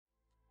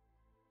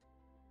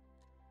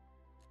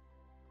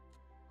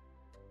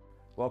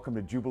Welcome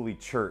to Jubilee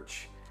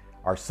Church,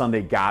 our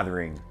Sunday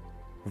gathering.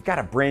 We've got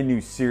a brand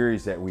new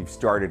series that we've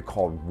started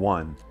called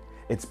One.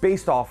 It's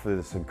based off of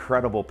this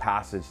incredible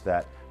passage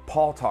that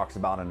Paul talks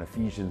about in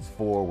Ephesians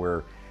 4,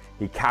 where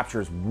he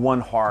captures one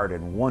heart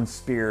and one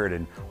spirit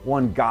and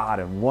one God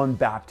and one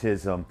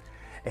baptism.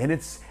 And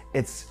it's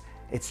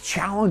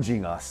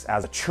challenging us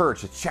as a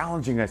church. It's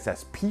challenging us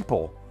as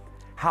people.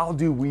 How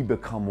do we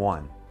become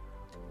one?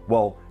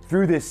 Well,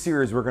 through this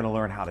series, we're going to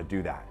learn how to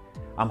do that.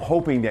 I'm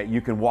hoping that you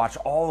can watch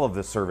all of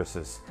the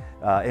services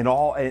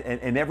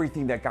and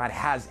everything that God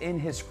has in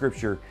His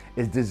Scripture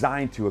is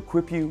designed to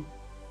equip you,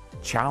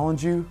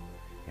 challenge you,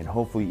 and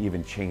hopefully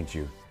even change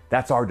you.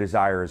 That's our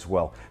desire as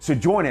well. So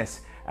join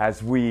us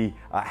as we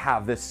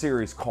have this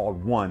series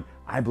called One.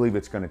 I believe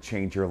it's going to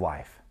change your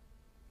life.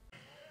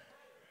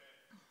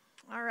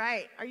 All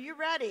right. Are you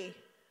ready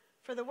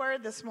for the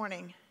word this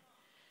morning?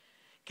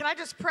 Can I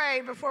just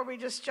pray before we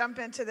just jump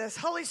into this?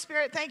 Holy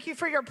Spirit, thank you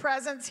for your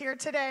presence here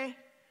today.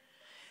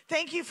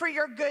 Thank you for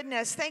your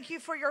goodness. Thank you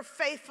for your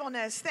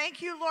faithfulness.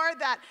 Thank you, Lord,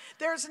 that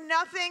there's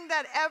nothing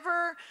that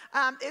ever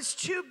is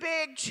too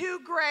big, too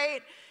great,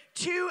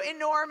 too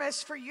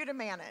enormous for you to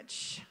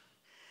manage.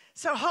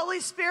 So, Holy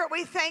Spirit,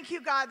 we thank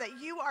you, God,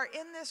 that you are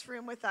in this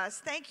room with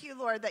us. Thank you,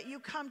 Lord, that you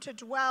come to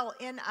dwell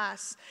in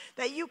us,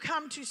 that you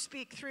come to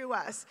speak through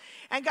us.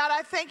 And God,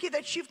 I thank you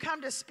that you've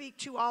come to speak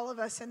to all of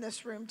us in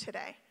this room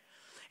today.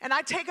 And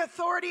I take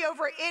authority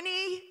over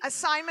any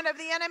assignment of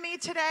the enemy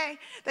today,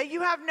 that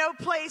you have no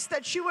place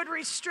that you would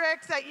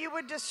restrict, that you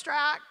would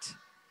distract.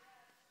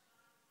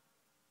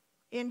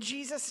 In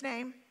Jesus'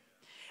 name.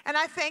 And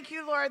I thank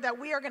you, Lord, that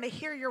we are going to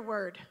hear your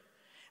word.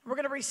 We're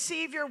going to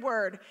receive your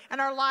word, and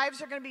our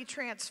lives are going to be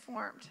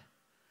transformed.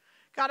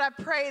 God, I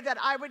pray that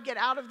I would get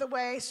out of the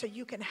way so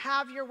you can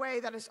have your way.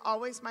 That is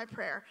always my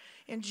prayer.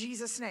 In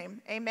Jesus'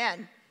 name,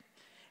 amen.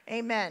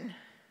 Amen.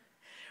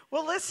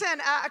 Well, listen,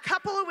 a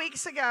couple of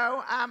weeks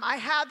ago, I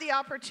had the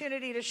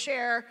opportunity to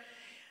share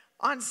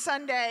on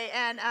Sunday,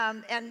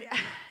 and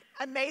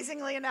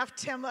amazingly enough,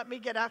 Tim let me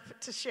get up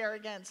to share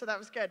again, so that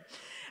was good.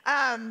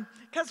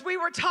 Because we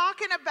were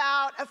talking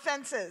about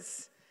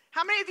offenses.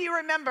 How many of you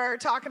remember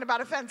talking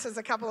about offenses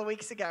a couple of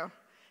weeks ago?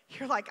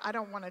 You're like, I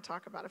don't want to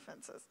talk about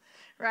offenses,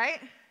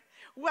 right?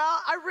 Well,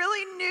 I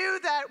really knew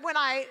that when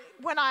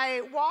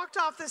I walked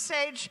off the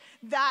stage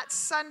that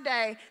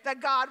Sunday,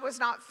 that God was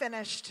not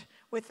finished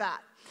with that.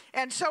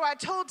 And so I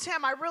told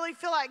Tim, I really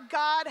feel like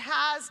God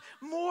has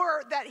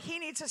more that he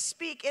needs to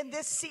speak in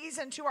this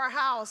season to our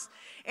house.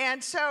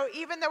 And so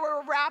even though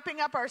we're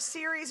wrapping up our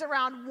series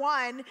around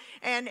one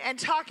and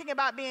talking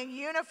about being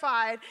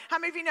unified, how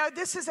many of you know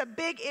this is a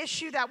big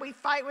issue that we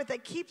fight with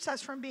that keeps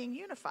us from being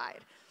unified?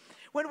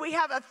 When we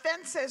have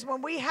offenses,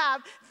 when we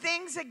have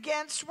things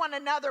against one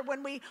another,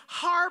 when we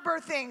harbor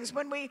things,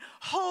 when we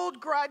hold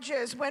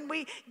grudges, when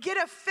we get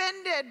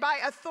offended by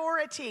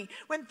authority,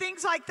 when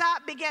things like that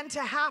begin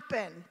to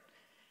happen.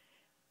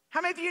 How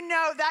many of you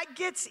know that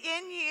gets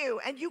in you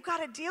and you got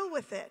to deal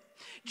with it?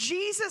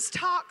 Jesus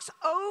talks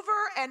over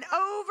and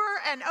over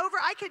and over.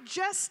 I could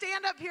just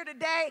stand up here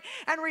today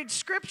and read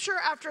scripture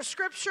after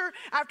scripture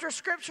after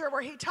scripture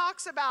where he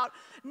talks about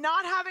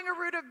not having a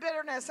root of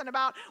bitterness and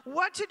about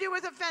what to do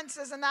with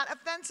offenses, and that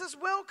offenses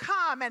will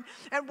come, and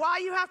why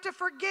you have to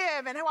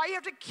forgive and why you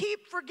have to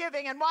keep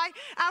forgiving, and why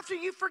after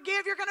you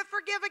forgive, you're going to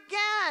forgive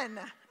again.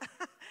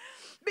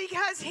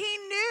 Because he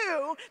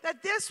knew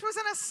that this was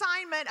an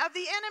assignment of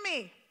the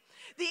enemy.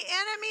 The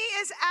enemy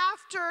is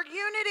after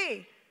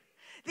unity.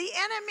 The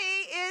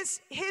enemy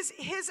is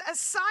his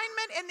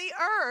assignment in the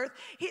earth.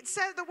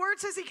 The word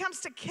says he comes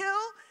to kill,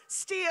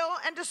 steal,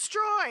 and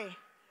destroy,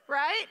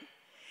 right?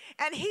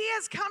 And he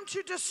has come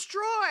to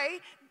destroy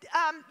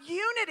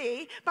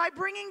unity by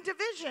bringing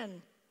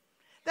division.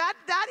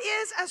 That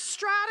is a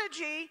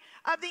strategy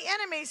of the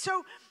enemy.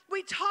 So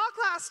we talked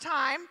last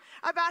time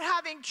about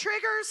having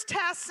triggers,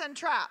 tests, and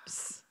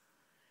traps.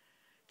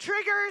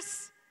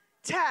 Triggers,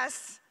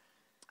 tests,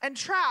 and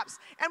traps.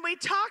 And we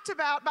talked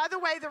about, by the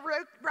way, the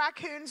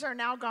raccoons are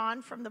now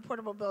gone from the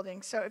portable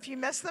building. So if you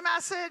missed the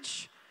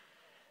message,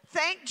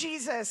 thank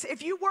Jesus.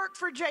 If you work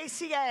for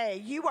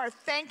JCA, you are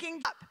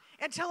thanking up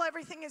until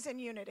everything is in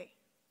unity.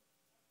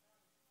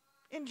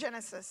 In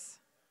Genesis.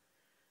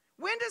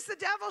 When does the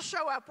devil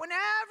show up? When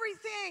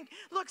everything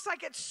looks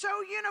like it's so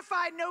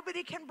unified,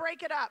 nobody can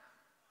break it up.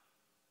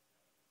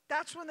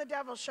 That's when the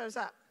devil shows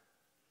up.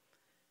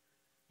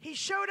 He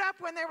showed up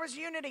when there was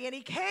unity, and he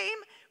came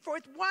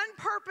with one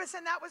purpose,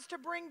 and that was to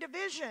bring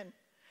division.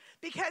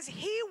 Because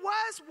he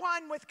was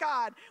one with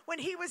God when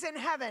he was in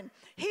heaven.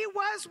 He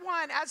was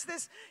one as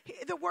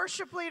the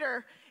worship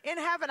leader in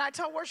heaven. I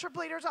tell worship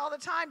leaders all the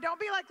time,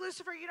 don't be like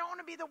Lucifer. You don't want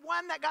to be the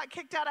one that got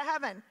kicked out of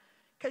heaven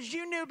because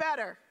you knew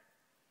better.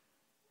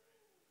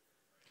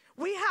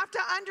 We have to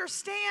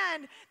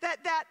understand that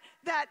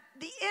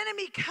the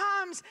enemy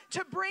comes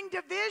to bring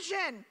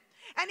division.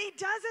 And he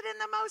does it in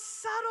the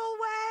most subtle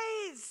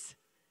ways.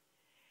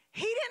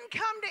 He didn't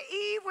come to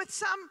Eve with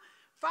some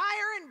fire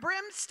and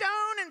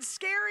brimstone and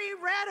scary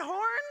red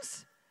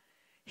horns.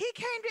 He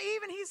came to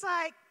Eve and he's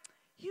like,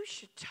 you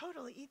should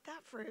totally eat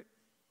that fruit.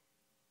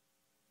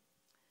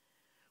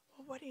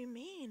 Well, what do you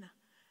mean?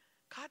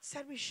 God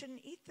said we shouldn't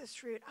eat this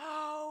fruit.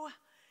 Oh,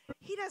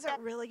 he doesn't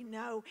really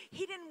know.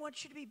 He didn't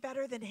want you to be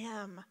better than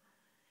him.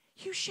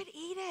 You should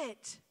eat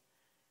it.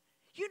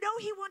 You know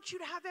he wants you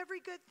to have every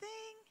good thing.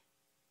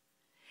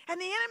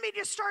 And the enemy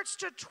just starts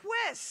to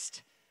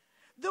twist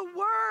the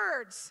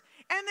words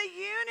and the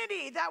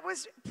unity that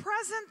was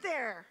present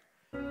there.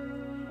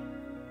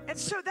 And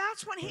so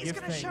that's when he's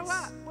going to show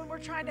up, when we're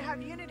trying to have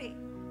unity.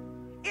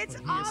 It's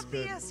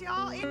obvious,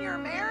 y'all, in your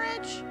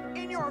marriage,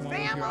 in your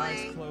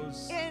family,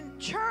 in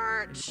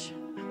church.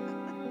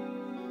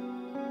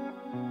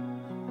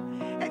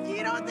 If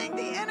you don't think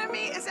the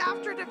enemy is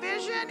after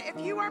division, if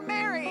you are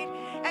married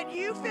and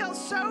you feel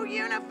so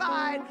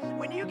unified,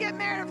 when you get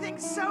married,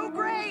 everything's so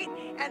great,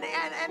 and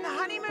the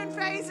honeymoon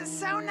phase is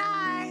so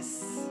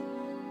nice.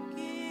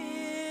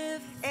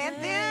 And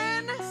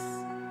then,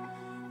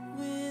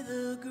 with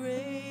a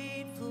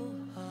grateful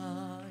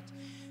heart,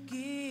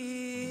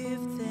 give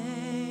thanks.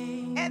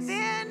 And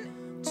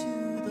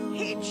then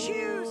he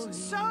chews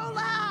so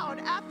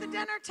loud at the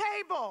dinner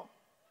table.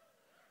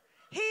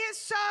 He is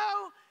so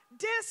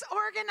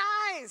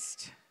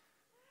disorganized.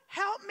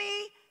 Help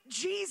me,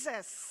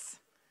 Jesus.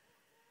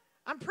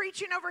 I'm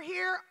preaching over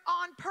here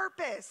on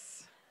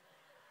purpose.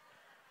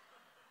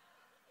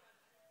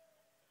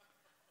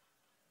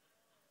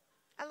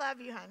 I love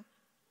you, hon.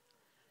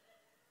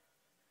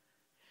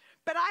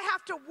 But I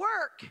have to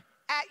work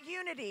at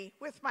unity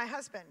with my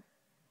husband.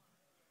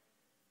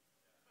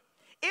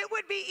 It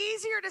would be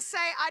easier to say,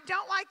 I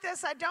don't like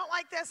this, I don't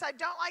like this, I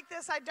don't like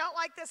this, I don't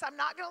like this, I'm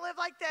not going to live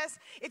like this.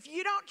 If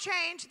you don't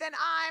change, then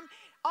I'm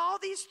all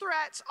these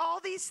threats, all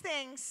these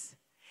things.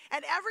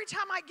 And every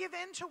time I give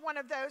in to one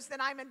of those,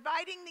 then I'm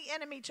inviting the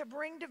enemy to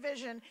bring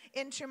division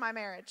into my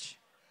marriage.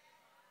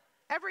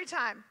 Every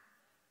time.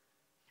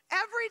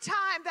 Every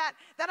time that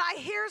I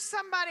hear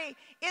somebody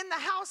in the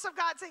house of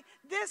God say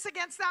this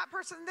against that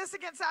person,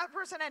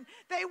 and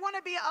they want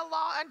to be a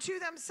law unto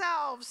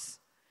themselves,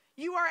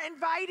 you are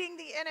inviting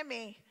the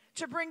enemy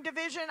to bring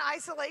division,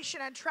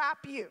 isolation, and trap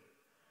you.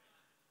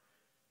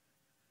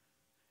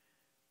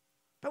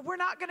 But we're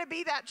not going to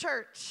be that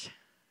church.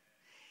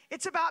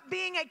 It's about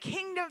being a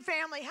kingdom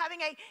family, having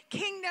a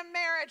kingdom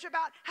marriage,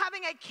 about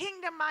having a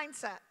kingdom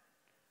mindset.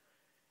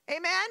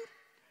 Amen?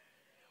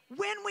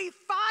 When we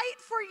fight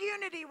for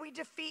unity, we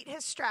defeat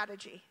his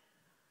strategy.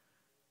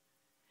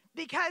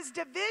 Because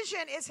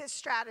division is his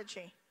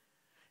strategy.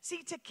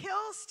 See, to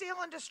kill, steal,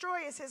 and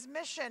destroy is his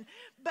mission,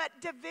 but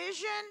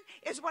division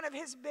is one of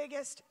his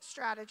biggest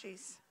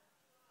strategies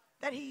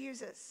that he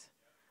uses.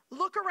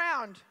 Look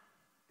around.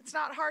 It's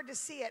not hard to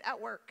see it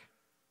at work.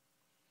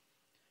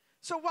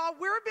 So while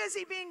we're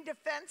busy being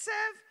defensive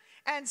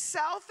and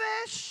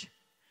selfish,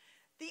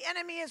 the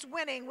enemy is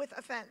winning with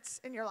offense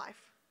in your life.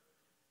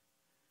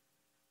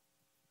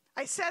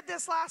 I said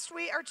this last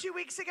week or 2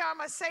 weeks ago. I'm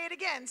going to say it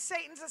again.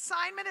 Satan's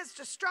assignment is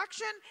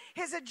destruction.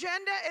 His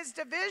agenda is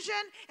division.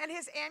 And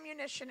his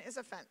ammunition is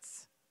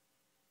offense.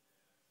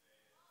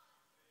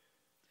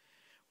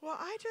 Well,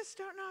 I just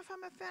don't know if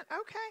I'm offended.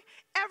 Okay.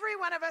 Every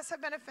one of us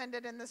have been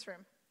offended in this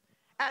room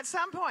at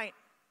some point.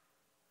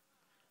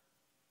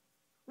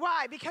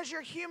 Why? Because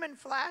you're human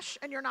flesh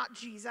and you're not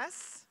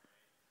Jesus.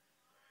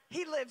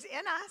 He lives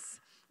in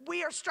us.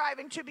 We are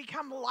striving to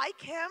become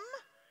like him.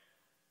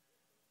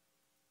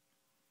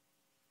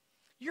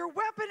 Your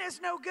weapon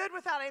is no good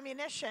without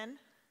ammunition.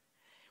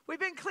 We've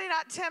been cleaning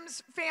out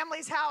Tim's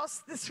family's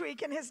house this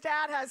week, and his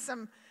dad has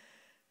some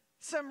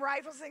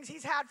rifles, things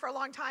he's had for a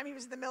long time. He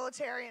was in the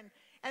military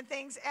and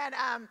things.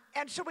 And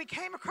so we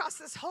came across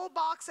this whole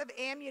box of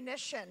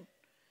ammunition.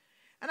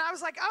 And I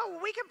was like, oh,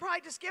 well, we can probably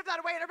just give that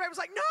away. And everybody was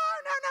like, no.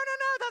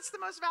 That's the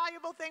most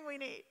valuable thing we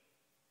need.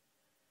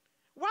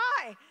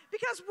 Why?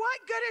 Because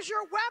what good is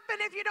your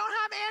weapon if you don't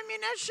have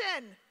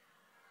ammunition?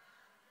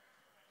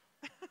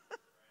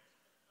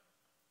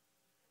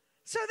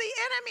 So the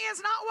enemy is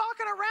not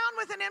walking around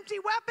with an empty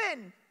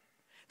weapon.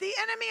 The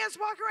enemy is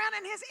walking around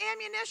and his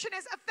ammunition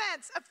is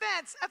offense,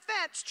 offense,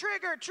 offense,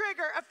 trigger,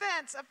 trigger,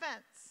 offense,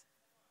 offense.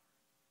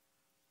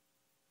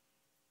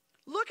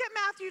 Look at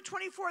Matthew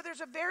 24.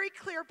 There's a very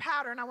clear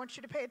pattern I want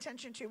you to pay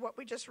attention to, what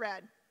we just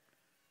read.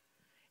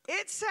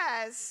 It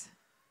says,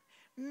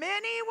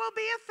 many will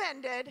be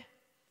offended.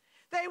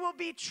 They will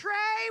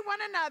betray one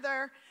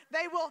another.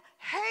 They will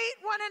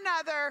hate one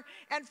another,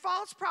 and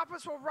false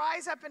prophets will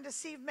rise up and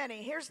deceive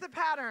many. Here's the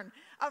pattern.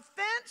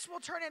 Offense will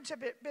turn into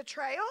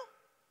betrayal.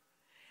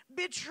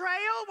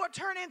 Betrayal will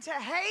turn into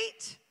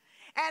hate,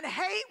 and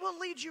hate will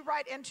lead you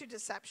right into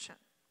deception.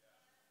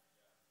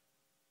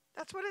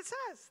 That's what it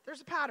says.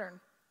 There's a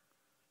pattern.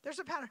 There's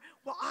a pattern.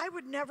 Well, I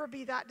would never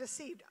be that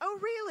deceived. Oh,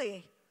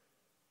 really?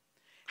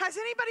 Has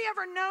anybody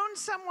ever known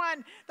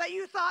someone that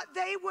you thought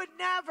they would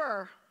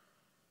never?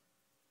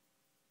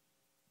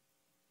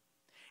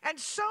 And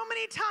so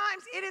many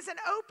times it is an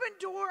open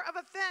door of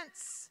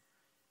offense.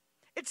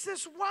 It's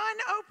this one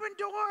open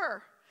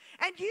door.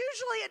 And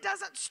usually it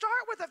doesn't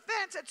start with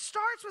offense. It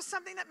starts with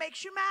something that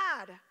makes you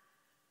mad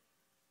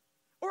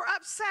or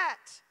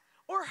upset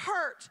or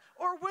hurt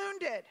or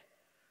wounded.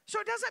 So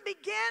it doesn't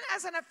begin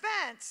as an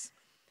offense.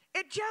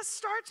 It just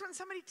starts when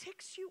somebody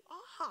ticks you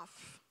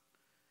off.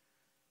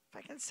 If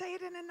I can say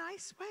it in a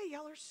nice way,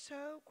 y'all are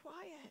so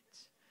quiet.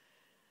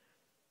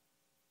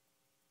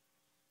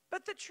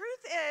 But the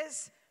truth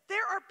is,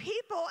 there are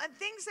people and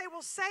things they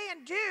will say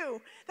and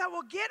do that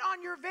will get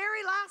on your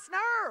very last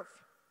nerve.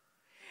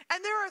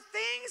 And there are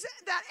things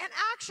that and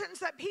actions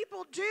that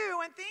people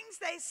do and things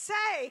they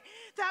say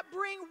that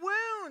bring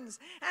wounds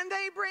and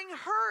they bring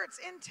hurts,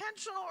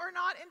 intentional or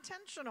not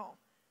intentional.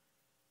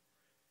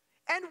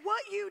 And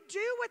what you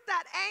do with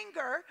that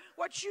anger,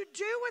 what you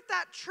do with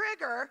that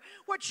trigger,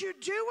 what you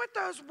do with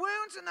those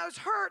wounds and those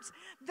hurts,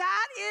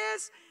 that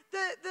is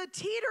the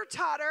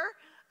teeter-totter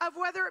of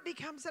whether it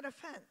becomes an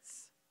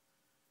offense.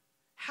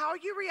 How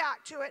you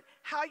react to it,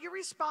 how you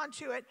respond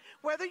to it,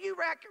 whether you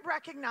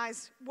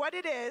recognize what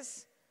it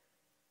is.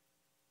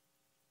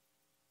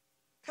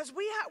 Because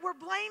we're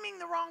blaming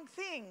the wrong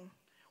thing.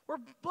 We're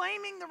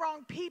blaming the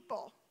wrong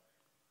people.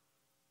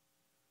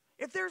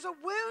 If there's a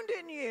wound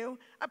in you,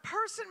 a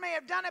person may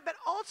have done it, but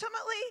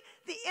ultimately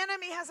the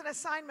enemy has an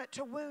assignment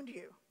to wound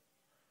you.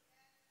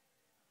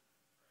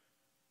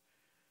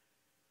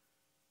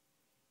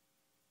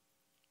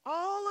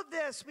 All of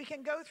this, we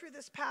can go through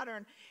this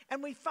pattern,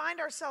 and we find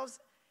ourselves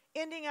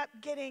ending up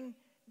getting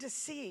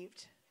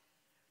deceived.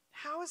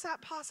 How is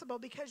that possible?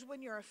 Because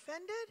when you're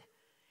offended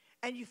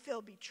and you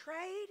feel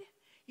betrayed,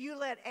 you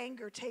let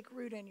anger take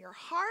root in your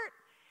heart,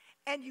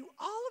 and you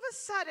all of a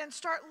sudden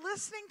start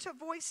listening to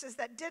voices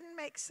that didn't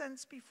make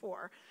sense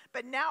before.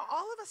 But now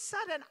all of a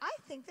sudden, I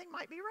think they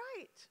might be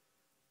right.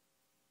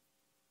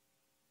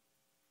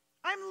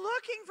 I'm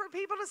looking for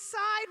people to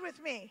side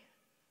with me.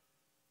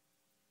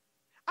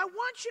 I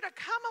want you to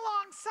come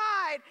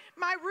alongside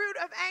my root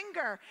of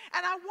anger,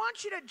 and I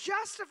want you to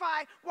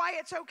justify why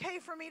it's okay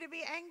for me to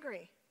be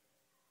angry.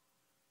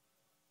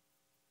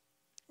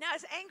 Now,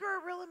 is anger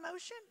a real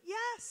emotion?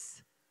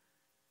 Yes.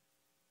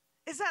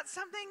 Is that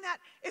something that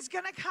is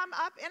going to come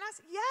up in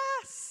us?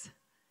 Yes.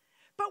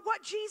 But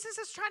what Jesus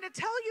is trying to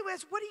tell you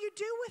is, what do you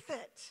do with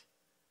it?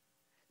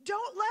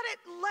 Don't let it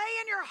lay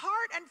in your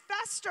heart and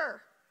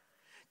fester.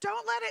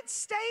 Don't let it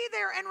stay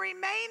there and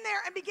remain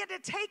there and begin to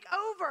take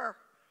over.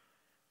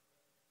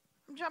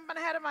 I'm jumping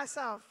ahead of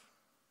myself.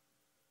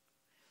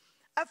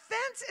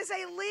 Offense is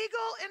a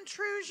legal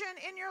intrusion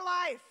in your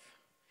life.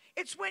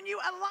 It's when you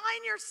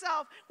align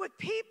yourself with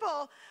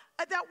people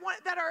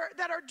that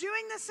are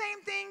doing the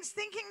same things,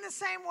 thinking the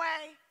same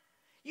way.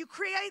 You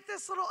create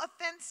this little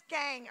offense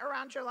gang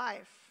around your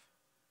life.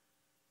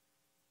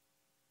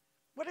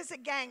 What is a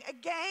gang? A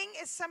gang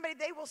is somebody,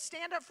 they will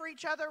stand up for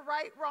each other,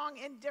 right, wrong,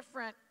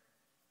 indifferent.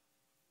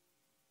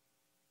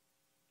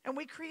 And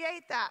we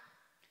create that.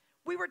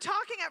 We were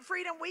talking at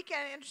Freedom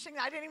Weekend, interesting,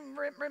 I didn't even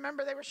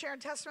remember they were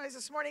sharing testimonies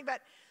this morning, but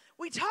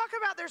we talk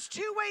about there's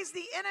two ways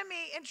the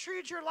enemy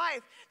intrudes your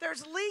life.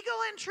 There's legal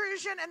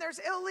intrusion and there's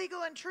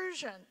illegal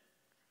intrusion.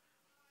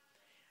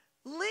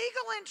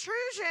 Legal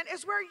intrusion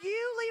is where you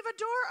leave a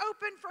door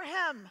open for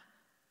him.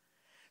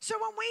 So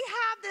when we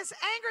have this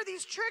anger,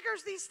 these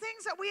triggers, these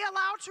things that we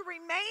allow to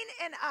remain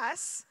in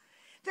us,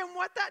 then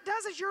what that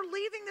does is you're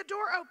leaving the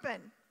door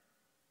open.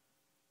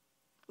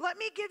 Let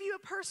me give you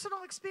a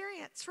personal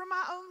experience from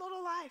my own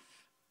little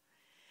life.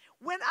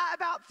 When I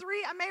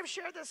may have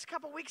shared this a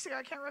couple weeks ago,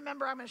 I can't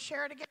remember, I'm going to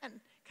share it again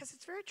because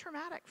it's very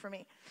traumatic for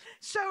me.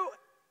 So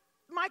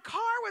my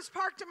car was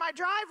parked in my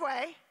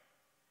driveway,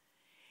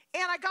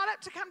 and I got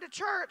up to come to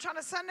church on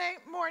a Sunday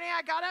morning.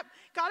 I got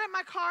in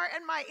my car,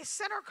 and my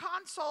center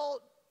console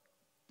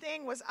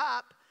thing was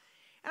up.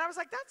 And I was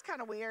like, that's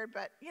kind of weird,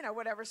 but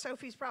whatever.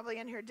 Sophie's probably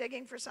in here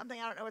digging for something.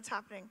 I don't know what's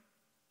happening.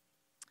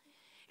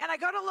 And I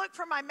go to look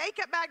for my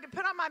makeup bag to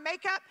put on my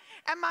makeup,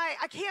 and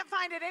I can't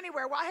find it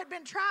anywhere. Well, I had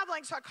been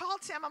traveling, so I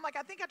called Tim. I'm like,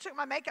 I think I took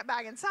my makeup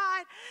bag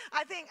inside.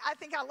 I think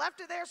I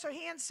left it there. So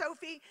he and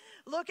Sophie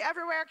look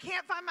everywhere,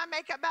 can't find my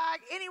makeup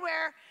bag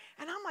anywhere.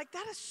 And I'm like,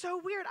 that is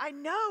so weird. I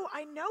know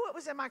it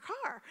was in my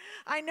car.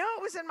 I know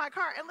it was in my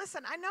car. And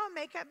listen, I know a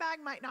makeup bag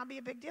might not be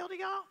a big deal to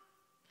y'all.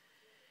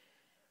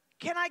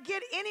 Can I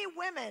get any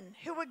women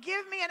who would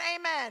give me an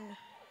amen?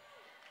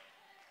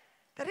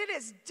 That it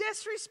is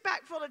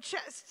disrespectful to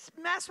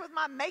mess with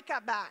my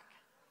makeup bag.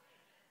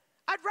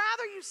 I'd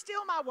rather you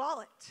steal my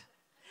wallet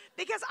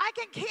because I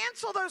can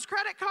cancel those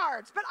credit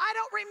cards, but I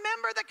don't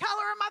remember the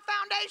color of my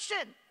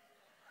foundation.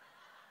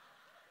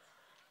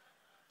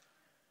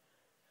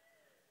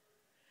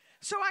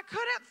 So I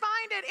couldn't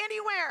find it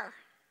anywhere.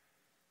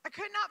 I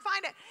could not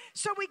find it.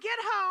 So we get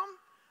home.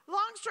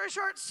 Long story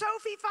short,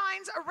 Sophie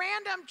finds a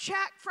random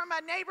check from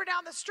a neighbor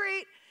down the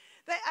street,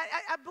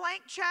 a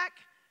blank check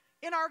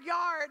in our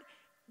yard.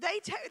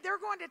 They're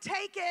going to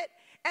take it,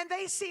 and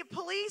they see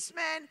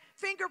policemen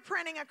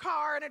fingerprinting a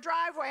car in a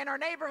driveway in our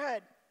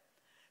neighborhood.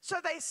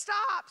 So they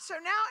stop. So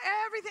now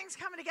everything's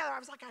coming together. I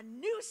was like, I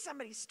knew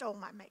somebody stole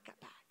my makeup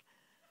bag.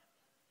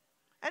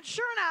 And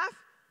sure enough,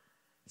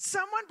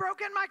 someone broke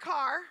in my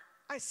car,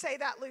 I say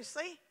that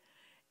loosely,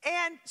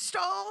 and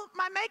stole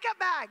my makeup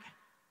bag.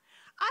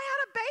 I had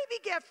a baby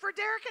gift for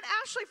Derek and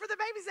Ashley for the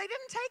babies. They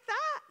didn't take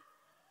that.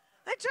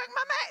 They took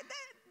my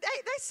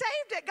they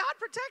saved it. God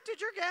protected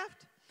your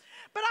gift.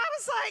 But I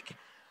was like,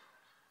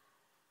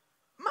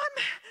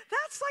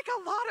 that's like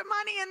a lot of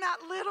money in that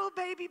little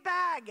baby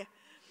bag.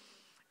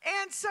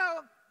 And so,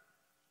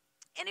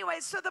 anyway,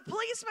 so the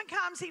policeman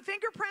comes, he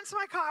fingerprints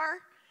my car,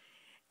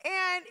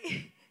 and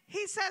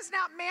he says,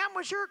 now, ma'am,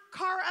 was your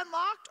car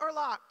unlocked or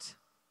locked?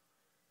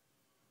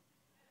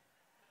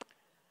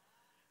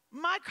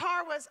 My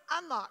car was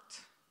unlocked,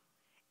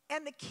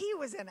 and the key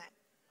was in it.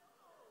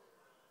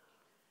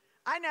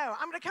 I know.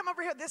 I'm going to come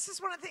over here. This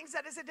is one of the things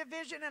that is a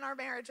division in our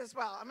marriage as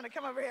well. I'm going to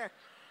come over here.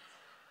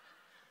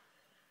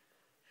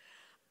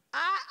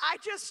 I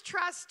just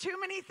trust too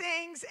many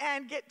things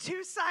and get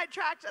too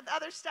sidetracked with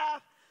other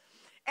stuff.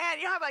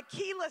 And you have a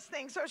keyless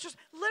thing. So it's just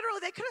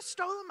literally, they could have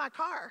stolen my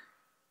car.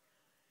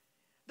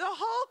 The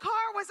whole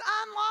car was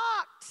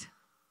unlocked.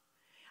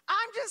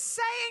 I'm just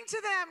saying to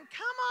them,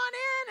 come on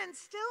in and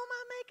steal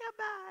my makeup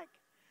bag.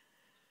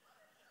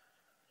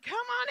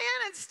 Come on in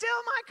and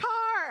steal my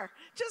car.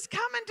 Just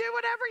come and do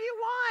whatever you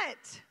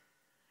want.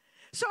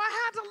 So I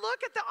had to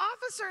look at the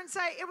officer and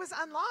say it was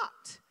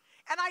unlocked.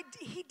 And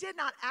he did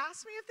not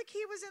ask me if the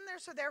key was in there,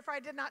 so therefore I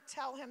did not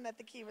tell him that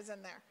the key was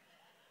in there.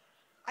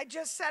 I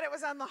just said it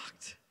was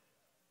unlocked.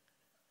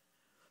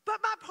 But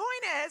my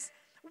point is,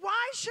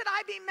 why should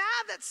I be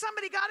mad that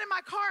somebody got in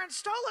my car and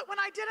stole it when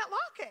I didn't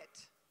lock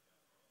it?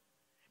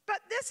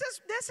 But this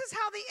is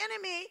how the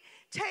enemy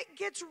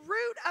gets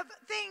root of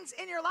things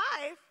in your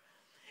life,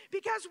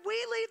 because we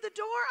leave the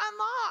door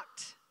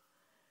unlocked.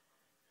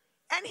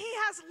 And he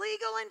has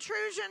legal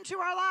intrusion to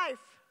our life.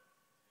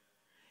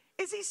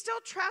 Is he still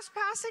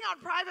trespassing on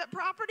private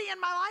property in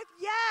my life?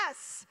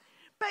 Yes.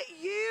 But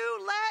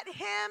you let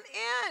him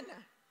in.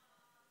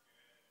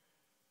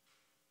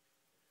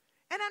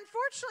 And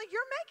unfortunately,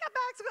 your makeup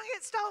bag's going to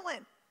get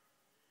stolen.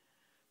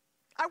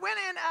 I went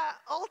in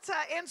Ulta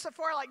and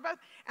Sephora, like both,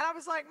 and I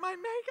was like, my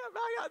makeup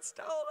bag got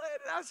stolen.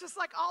 And I was just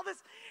like, all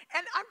this.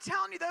 And I'm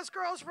telling you, those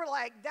girls were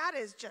like, that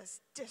is just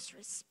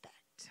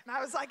disrespect. And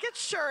I was like, it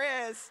sure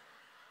is.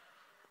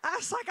 I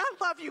was like,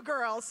 I love you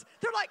girls.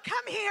 They're like,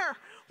 come here.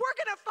 We're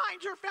going to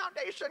find your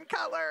foundation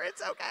color.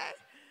 It's okay.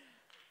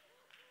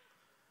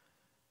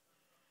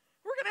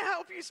 We're going to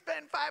help you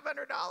spend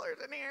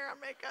 $500 in here on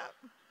makeup.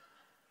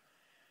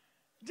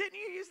 Didn't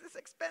you use this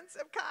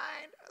expensive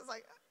kind? I was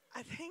like,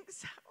 I think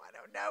so. I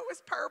don't know. It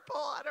was purple.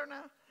 I don't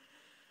know.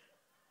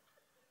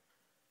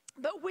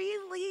 But we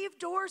leave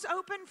doors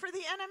open for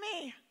the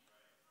enemy.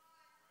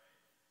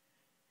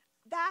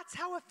 That's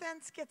how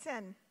offense gets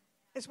in,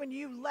 is when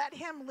you let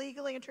him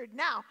legally intrude.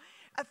 Now,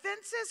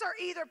 offenses are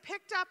either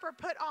picked up or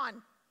put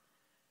on.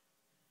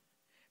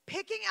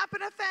 Picking up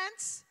an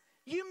offense,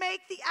 you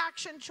make the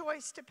action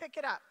choice to pick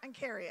it up and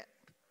carry it.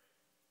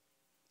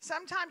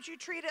 Sometimes you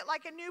treat it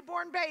like a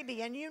newborn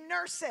baby and you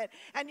nurse it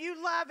and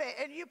you love it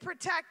and you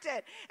protect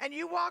it and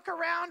you walk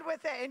around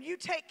with it and you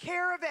take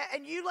care of it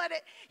and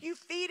you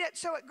feed it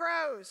so it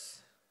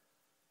grows.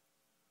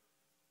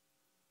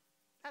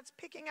 That's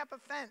picking up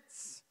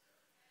offense.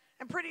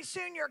 And pretty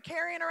soon you're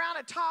carrying around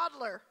a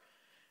toddler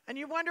and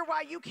you wonder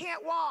why you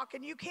can't walk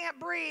and you can't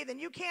breathe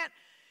and you can't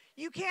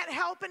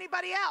help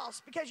anybody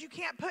else because you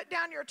can't put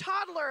down your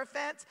toddler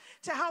offense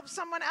to help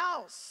someone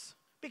else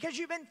because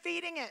you've been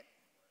feeding it.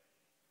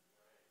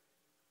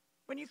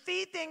 When you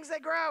feed things, they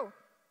grow.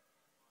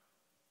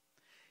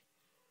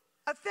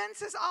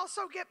 Offenses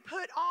also get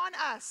put on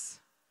us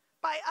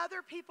by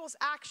other people's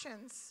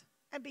actions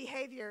and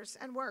behaviors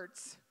and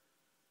words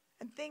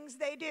and things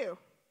they do.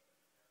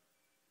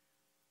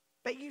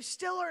 But you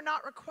still are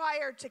not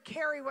required to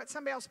carry what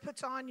somebody else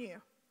puts on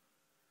you.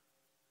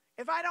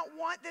 If I don't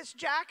want this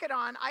jacket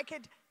on, I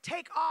could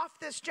take off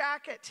this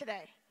jacket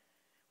today,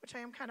 which I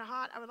am kind of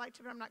hot. I would like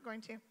to, but I'm not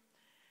going to.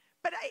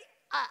 But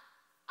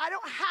I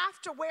don't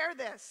have to wear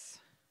this,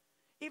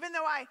 even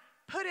though I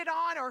put it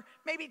on, or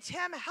maybe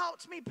Tim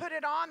helped me put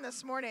it on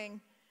this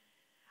morning.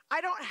 I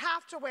don't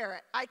have to wear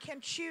it. I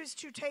can choose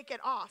to take it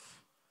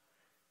off.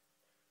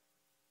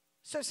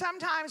 So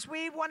sometimes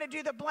we want to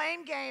do the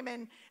blame game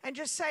and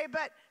just say,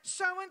 but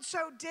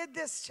so-and-so did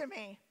this to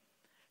me,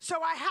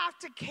 so I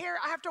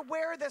have to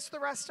wear this the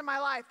rest of my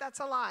life.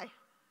 That's a lie.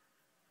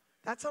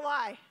 That's a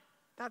lie.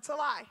 That's a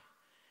lie.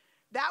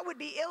 That would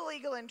be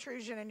illegal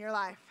intrusion in your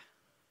life.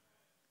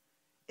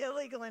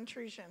 Illegal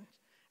intrusion.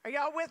 Are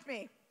y'all with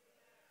me?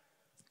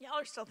 Y'all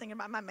are still thinking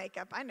about my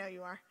makeup. I know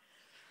you are.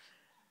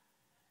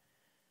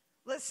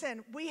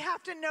 Listen, we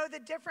have to know the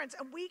difference,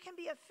 and we can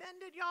be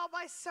offended, y'all,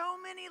 by so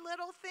many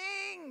little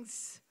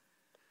things.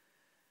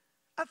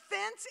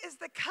 Offense is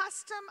the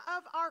custom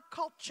of our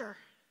culture.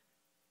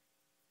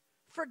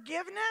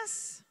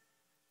 Forgiveness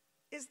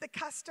is the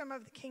custom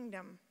of the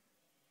kingdom.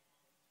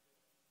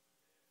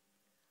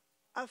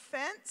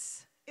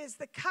 Offense is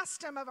the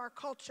custom of our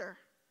culture.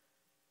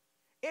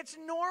 It's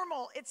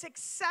normal. It's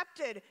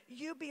accepted.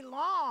 You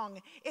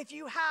belong if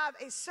you have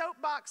a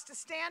soapbox to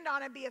stand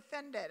on and be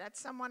offended at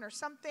someone or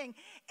something.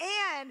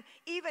 And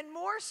even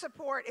more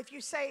support if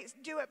you say,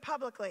 do it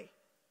publicly.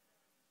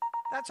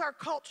 That's our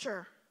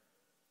culture.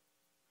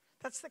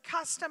 That's the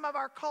custom of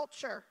our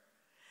culture.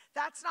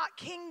 That's not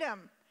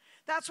kingdom.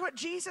 That's what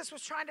Jesus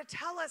was trying to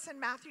tell us in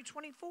Matthew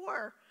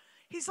 24.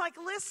 He's like,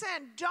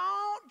 listen,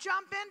 don't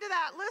jump into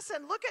that.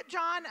 Listen, look at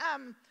John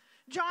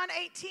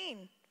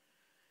 18.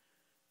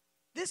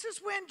 This is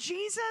when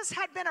Jesus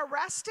had been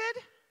arrested.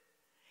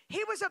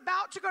 He was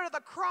about to go to the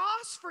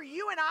cross for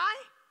you and I.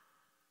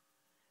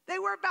 They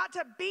were about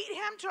to beat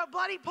him to a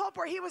bloody pulp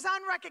where he was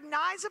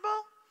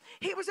unrecognizable.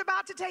 He was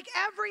about to take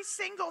every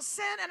single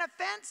sin and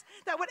offense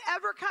that would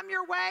ever come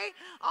your way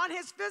on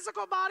his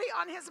physical body,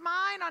 on his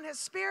mind, on his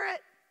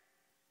spirit.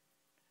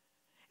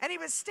 And he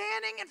was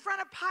standing in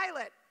front of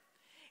Pilate.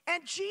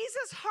 And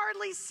Jesus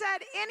hardly said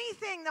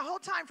anything the whole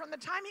time, from the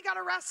time he got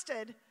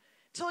arrested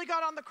till he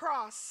got on the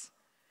cross.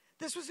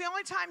 This was the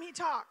only time he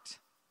talked.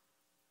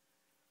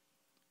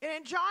 And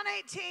in John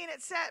 18,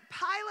 it said,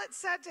 Pilate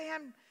said to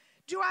him,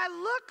 do I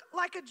look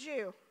like a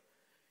Jew?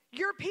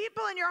 Your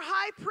people and your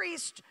high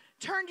priest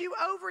turned you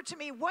over to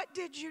me. What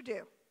did you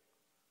do?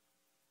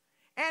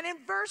 And in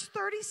verse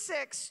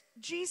 36,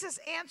 Jesus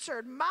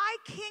answered, my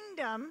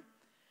kingdom,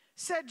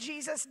 said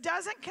Jesus,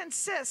 doesn't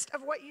consist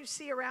of what you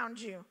see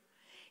around you.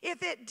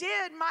 If it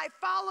did, my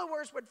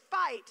followers would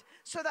fight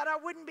so that I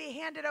wouldn't be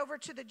handed over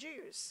to the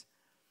Jews.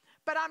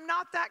 But I'm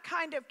not that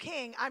kind of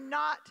king. I'm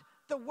not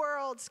the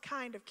world's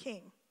kind of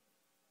king.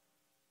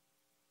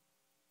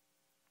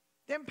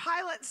 Then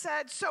Pilate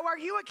said, so are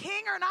you a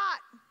king or not?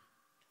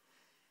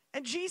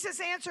 And Jesus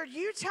answered,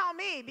 you tell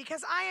me,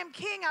 because I am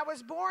king. I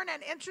was born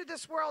and entered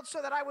this world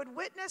so that I would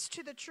witness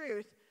to the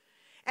truth.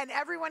 And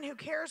everyone who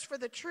cares for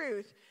the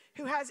truth,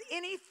 who has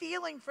any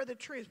feeling for the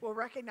truth, will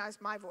recognize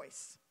my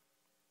voice.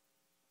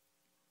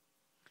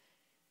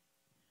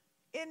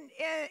 In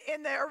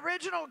the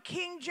original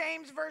King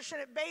James Version,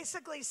 it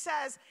basically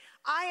says,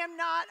 I am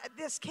not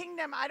this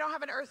kingdom. I don't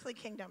have an earthly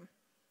kingdom.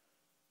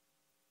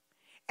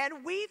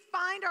 And we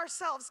find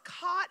ourselves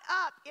caught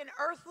up in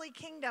earthly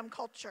kingdom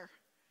culture.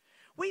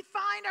 We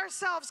find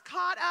ourselves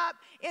caught up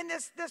in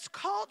this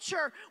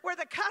culture where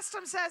the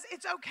custom says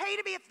it's okay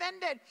to be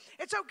offended.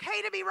 It's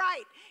okay to be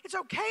right. It's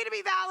okay to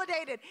be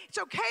validated. It's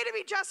okay to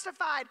be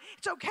justified.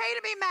 It's okay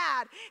to be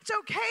mad. It's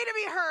okay to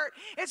be hurt.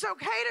 It's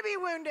okay to be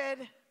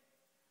wounded.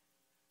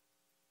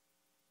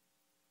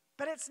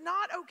 But it's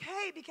not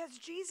okay, because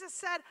Jesus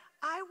said,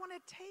 I want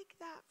to take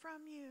that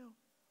from you.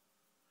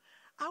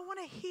 I want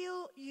to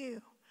heal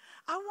you.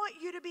 I want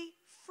you to be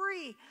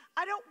free.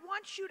 I don't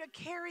want you to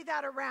carry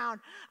that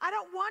around. I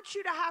don't want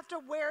you to have to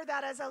wear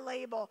that as a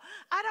label.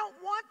 I don't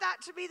want that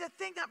to be the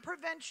thing that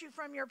prevents you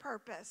from your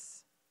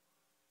purpose.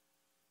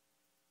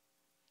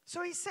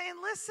 So he's saying,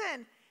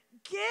 listen,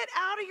 get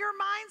out of your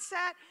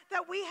mindset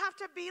that we have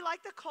to be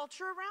like the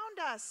culture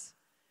around us.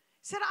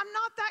 He said, I'm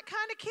not that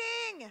kind of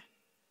king.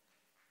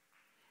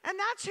 And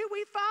that's who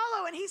we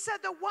follow. And he said,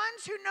 the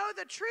ones who know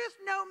the truth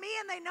know me,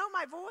 and they know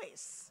my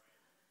voice.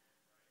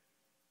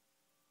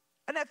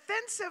 An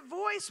offensive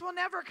voice will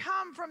never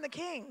come from the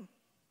king.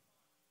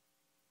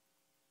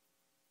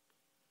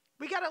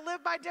 We got to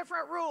live by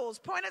different rules.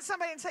 Point at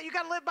somebody and say, you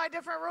got to live by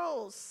different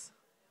rules.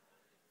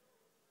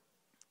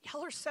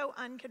 Y'all are so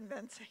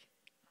unconvincing.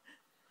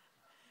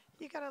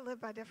 You got to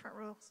live by different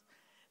rules.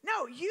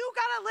 No, you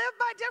got to live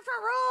by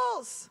different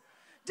rules,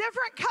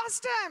 different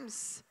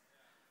customs.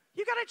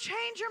 You got to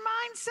change your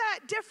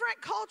mindset,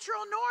 different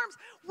cultural norms.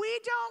 We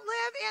don't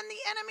live in the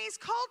enemy's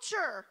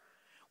culture.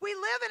 We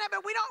live in it,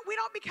 but we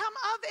don't become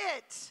of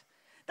it.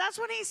 That's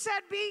when he said,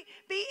 be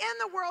in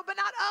the world, but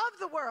not of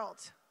the world.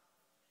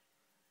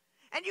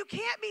 And you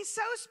can't be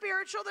so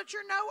spiritual that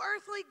you're no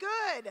earthly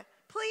good.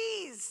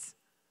 Please.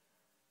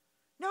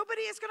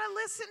 Nobody is going to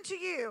listen to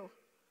you.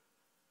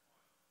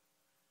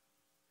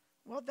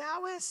 Well,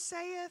 thouest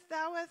saith,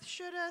 thouest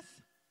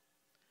shouldeth.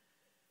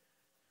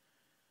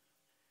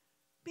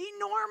 Be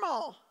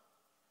normal.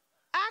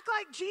 Act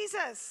like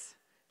Jesus.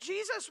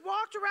 Jesus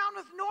walked around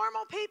with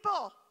normal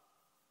people.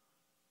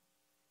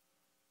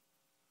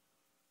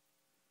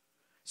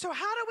 So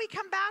how do we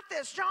combat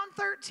this? John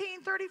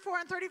 13, 34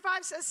 and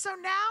 35 says, so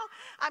now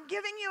I'm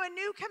giving you a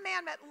new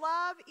commandment.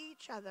 Love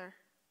each other.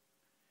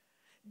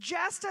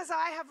 Just as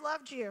I have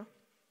loved you,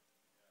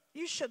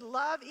 you should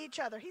love each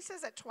other. He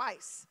says it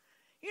twice.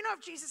 You know,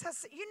 if Jesus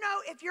has, you know,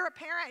 if you're a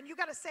parent and you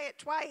got to say it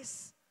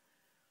twice,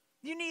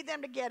 you need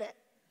them to get it.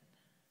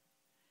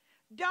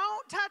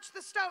 Don't touch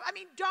the stove.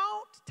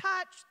 Don't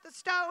touch the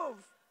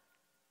stove.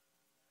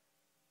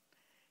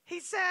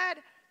 He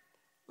said,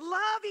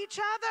 love each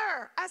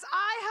other. As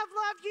I have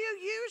loved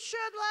you, you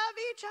should love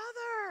each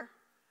other.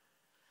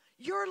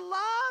 Your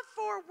love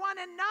for one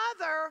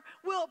another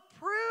will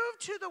prove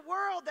to the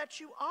world that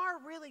you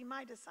are really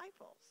my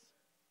disciples.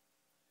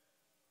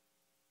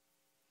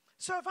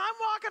 So if I'm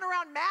walking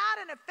around mad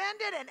and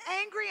offended and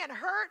angry and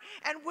hurt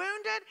and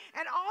wounded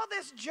and all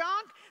this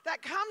junk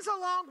that comes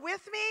along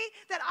with me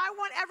that I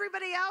want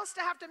everybody else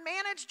to have to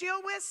manage,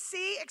 deal with,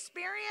 see,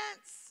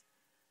 experience,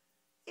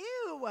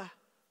 ew.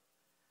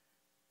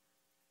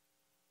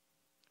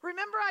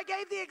 Remember I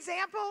gave the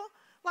example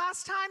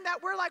last time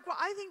that we're like, well,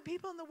 I think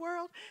people in the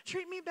world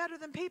treat me better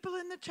than people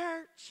in the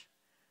church.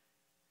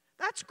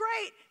 That's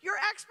great. Your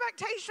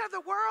expectation of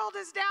the world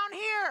is down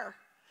here.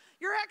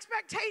 Your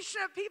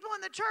expectation of people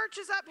in the church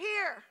is up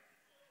here.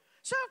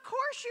 So of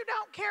course you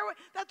don't care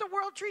that the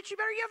world treats you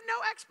better. You have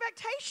no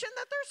expectation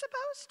that they're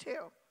supposed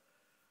to.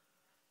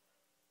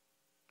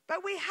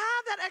 But we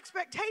have that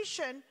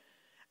expectation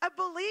of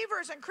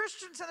believers and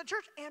Christians in the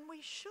church, and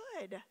we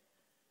should.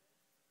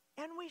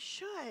 And we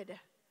should.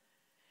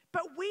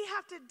 But we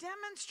have to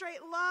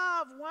demonstrate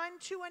love one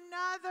to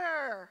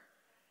another.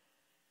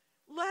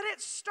 Let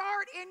it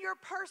start in your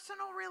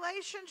personal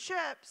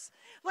relationships.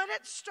 Let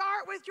it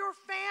start with your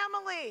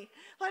family.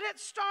 Let it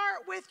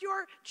start with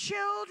your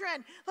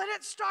children. Let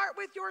it start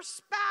with your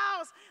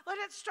spouse. Let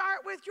it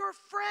start with your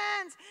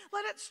friends.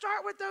 Let it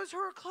start with those who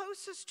are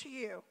closest to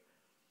you.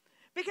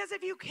 Because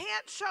if you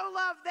can't show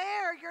love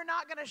there, you're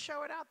not going to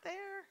show it out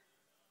there.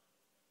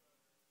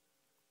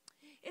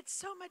 It's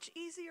so much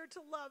easier to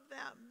love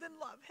them than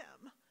love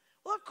him.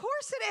 Well, of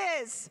course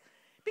it is.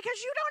 Because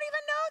you don't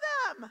even know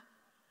them.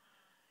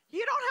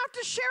 You don't have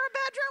to share a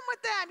bedroom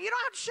with them. You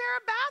don't have to share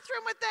a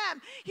bathroom with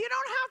them. You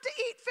don't have to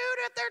eat food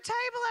at their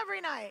table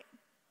every night.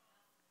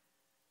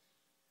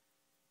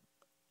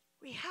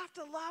 We have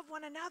to love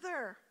one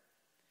another.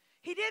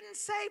 He didn't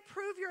say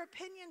prove your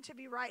opinion to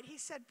be right. He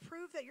said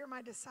prove that you're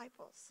my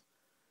disciples.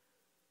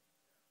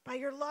 By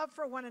your love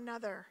for one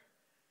another.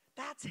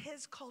 That's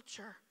his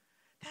culture.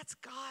 That's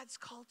God's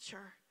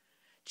culture.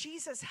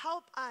 Jesus,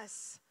 help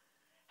us.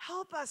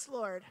 Help us,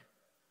 Lord,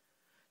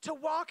 to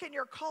walk in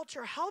your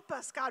culture. Help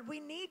us, God. We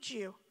need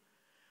you.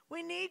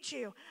 We need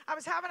you. I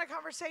was having a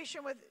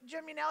conversation with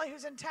Jim Unelli,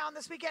 who's in town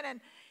this weekend,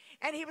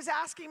 and he was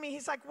asking me,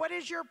 he's like, what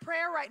is your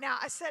prayer right now?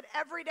 I said,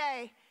 every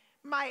day,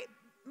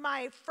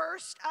 my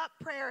first up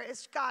prayer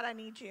is, God, I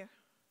need you.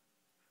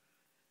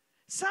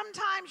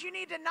 Sometimes you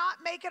need to not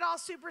make it all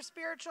super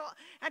spiritual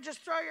and just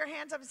throw your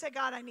hands up and say,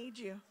 God, I need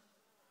you.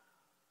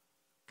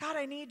 God,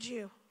 I need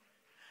you.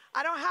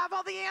 I don't have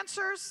all the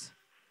answers.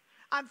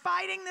 I'm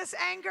fighting this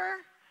anger.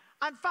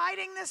 I'm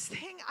fighting this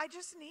thing. I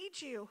just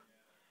need you.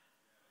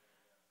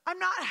 I'm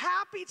not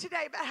happy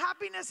today, but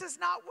happiness is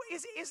not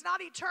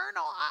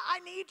eternal. I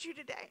need you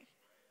today.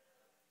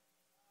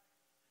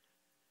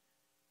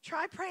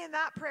 Try praying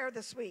that prayer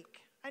this week.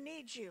 I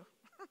need you.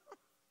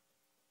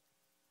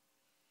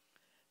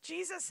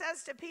 Jesus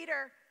says to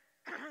Peter,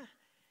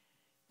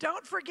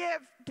 don't forgive.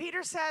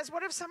 Peter says,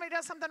 what if somebody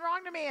does something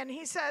wrong to me? And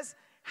he says,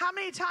 how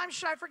many times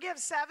should I forgive?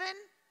 7?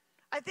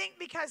 I think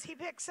because he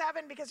picked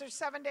 7 because there's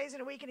 7 days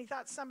in a week and he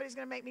thought somebody's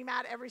going to make me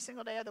mad every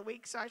single day of the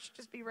week, so I should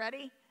just be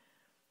ready.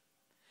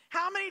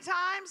 How many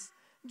times?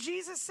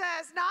 Jesus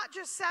says not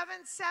just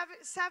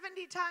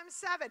 70 times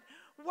 7.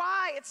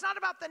 Why? It's not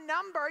about the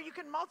number. You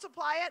can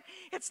multiply it.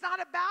 It's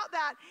not about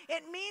that.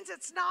 It means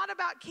it's not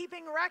about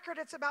keeping record.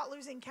 It's about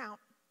losing count.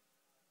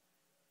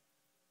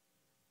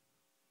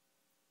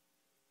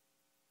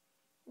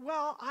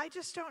 Well, I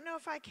just don't know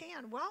if I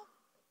can. Well,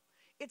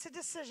 it's a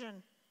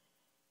decision.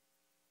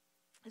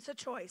 It's a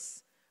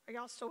choice. Are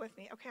y'all still with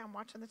me? Okay, I'm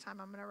watching the time.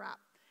 I'm going to wrap.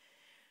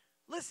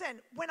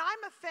 Listen, when I'm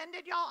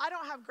offended, y'all, I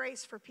don't have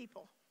grace for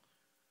people.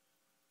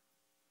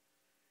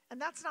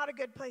 And that's not a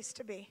good place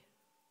to be.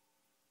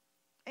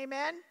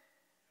 Amen?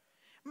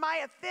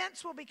 My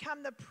offense will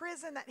become the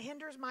prison that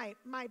hinders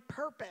my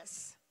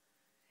purpose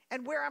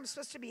and where I'm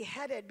supposed to be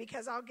headed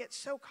because I'll get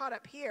so caught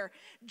up here.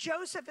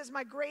 Joseph is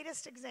my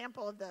greatest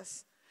example of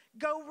this.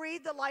 Go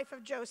read the life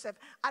of Joseph.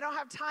 I don't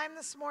have time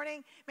this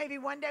morning. Maybe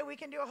one day we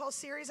can do a whole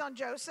series on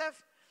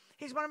Joseph.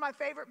 He's one of my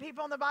favorite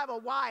people in the Bible.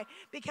 Why?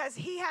 Because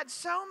he had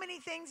so many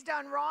things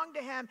done wrong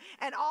to him,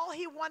 and all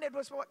he wanted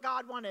was what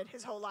God wanted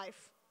his whole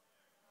life.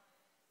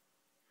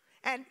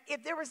 And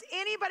if there was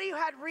anybody who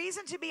had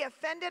reason to be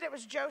offended, it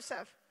was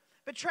Joseph.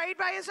 Betrayed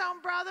by his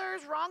own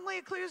brothers, wrongly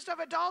accused of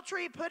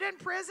adultery, put in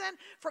prison,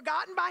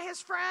 forgotten by his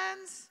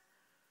friends.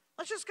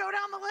 Let's just go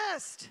down the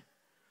list.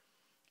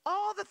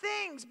 All the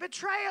things,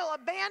 betrayal,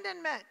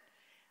 abandonment,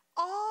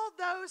 all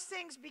those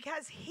things,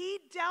 because he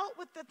dealt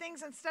with the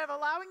things instead of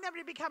allowing them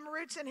to become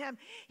roots in him,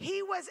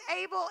 he was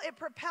able, it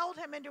propelled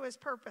him into his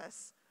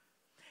purpose.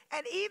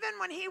 And even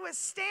when he was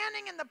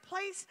standing in the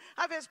place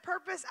of his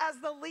purpose as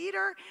the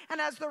leader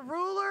and as the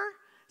ruler,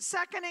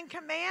 second in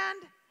command,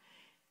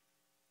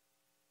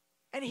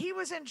 and he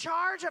was in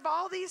charge of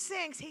all these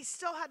things, he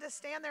still had to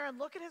stand there and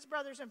look at his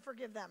brothers and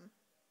forgive them.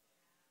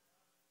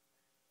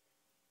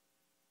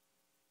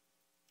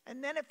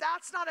 And then if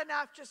that's not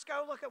enough, just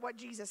go look at what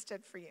Jesus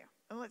did for you.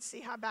 And let's see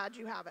how bad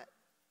you have it.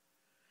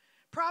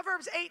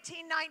 Proverbs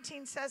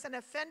 18:19 says, an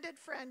offended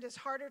friend is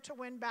harder to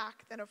win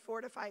back than a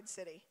fortified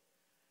city.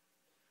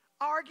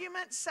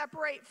 Arguments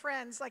separate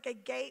friends like a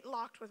gate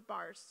locked with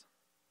bars.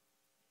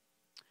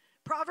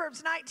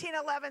 Proverbs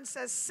 19:11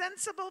 says,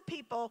 sensible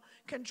people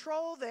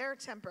control their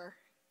temper.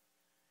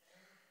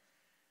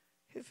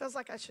 Who feels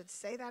like I should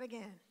say that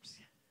again?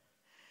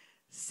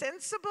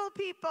 Sensible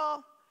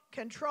people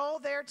control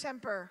their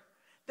temper.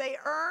 They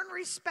earn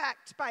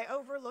respect by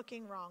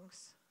overlooking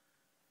wrongs.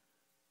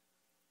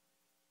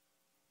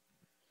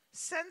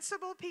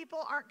 Sensible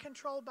people aren't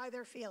controlled by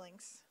their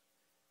feelings.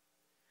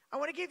 I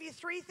want to give you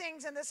 3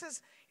 things, and this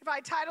is, if I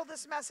title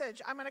this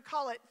message, I'm going to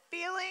call it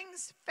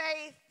Feelings,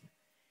 Faith,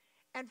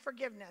 and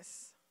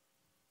Forgiveness.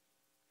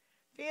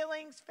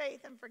 Feelings,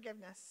 faith, and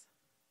forgiveness.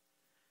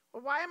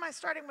 Well, why am I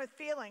starting with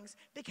feelings?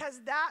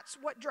 Because that's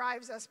what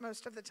drives us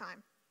most of the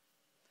time.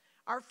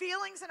 Our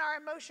feelings and our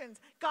emotions.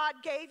 God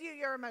gave you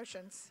your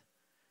emotions.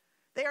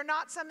 They are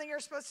not something you're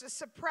supposed to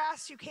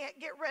suppress. You can't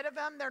get rid of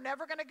them. They're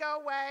never going to go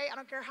away. I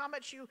don't care how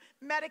much you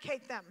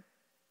medicate them.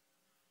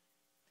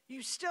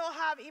 You still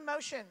have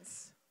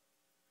emotions.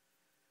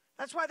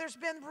 That's why there's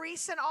been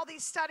all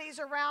these studies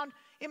around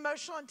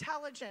emotional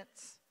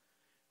intelligence,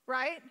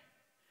 right?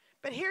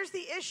 But here's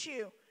the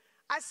issue.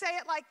 I say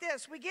it like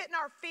this. We get in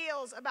our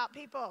feels about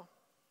people.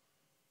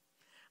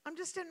 I'm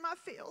just in my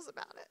feels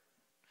about it.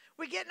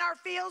 We get in our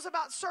feels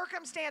about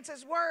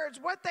circumstances, words,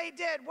 what they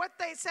did, what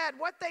they said,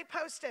 what they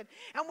posted.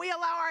 And we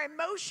allow our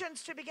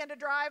emotions to begin to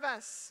drive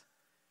us.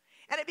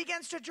 And it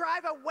begins to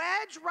drive a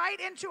wedge right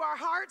into our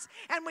hearts.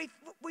 And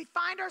we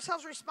find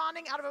ourselves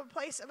responding out of a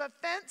place of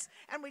offense.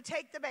 And we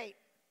take the bait.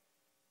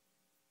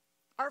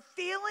 Our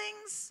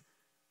feelings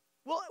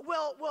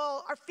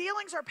our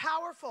feelings are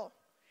powerful.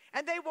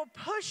 And they will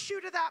push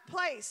you to that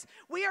place.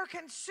 We are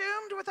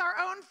consumed with our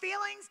own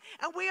feelings.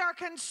 And we are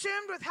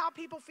consumed with how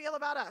people feel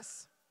about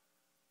us.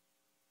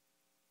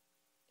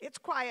 It's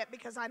quiet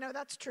because I know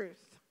that's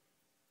truth.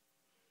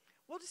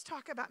 We'll just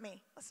talk about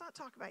me. Let's not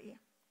talk about you.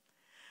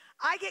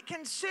 I get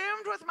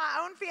consumed with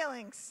my own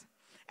feelings.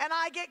 And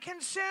I get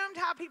consumed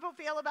how people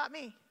feel about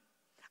me.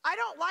 I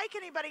don't like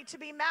anybody to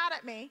be mad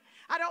at me.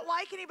 I don't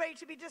like anybody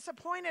to be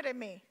disappointed in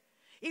me.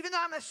 Even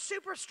though I'm a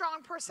super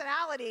strong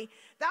personality,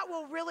 that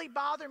will really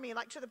bother me,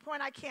 like to the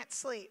point I can't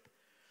sleep.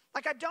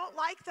 Like I don't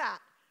like that.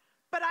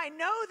 But I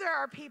know there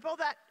are people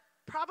that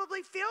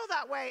probably feel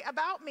that way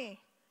about me.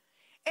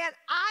 And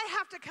I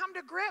have to come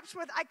to grips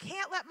with I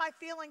can't let my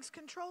feelings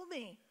control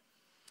me.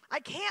 I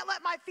can't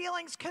let my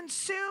feelings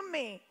consume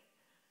me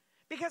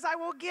because I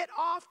will get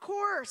off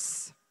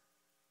course.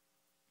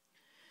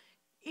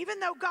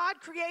 Even though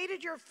God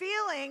created your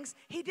feelings,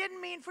 He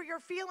didn't mean for your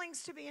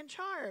feelings to be in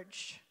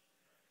charge,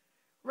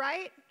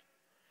 right?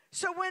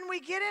 So when we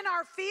get in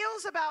our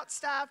feels about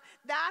stuff,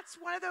 that's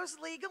one of those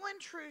legal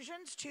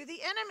intrusions to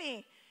the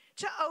enemy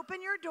to open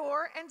your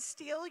door and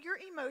steal your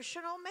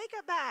emotional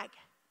makeup bag.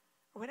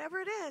 Whatever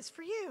it is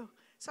for you.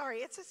 Sorry,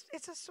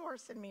 it's a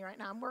source in me right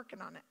now. I'm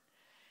working on it.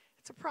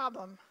 It's a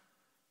problem.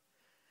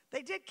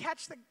 They did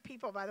catch the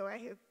people, by the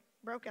way, who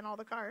broke in all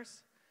the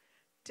cars.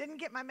 Didn't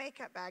get my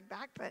makeup bag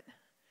back, but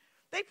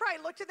they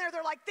probably looked in there.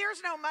 They're like,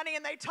 there's no money,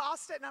 and they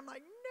tossed it. And I'm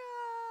like,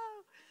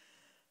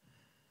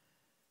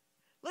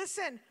 no.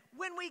 Listen,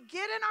 when we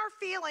get in our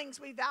feelings,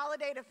 we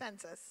validate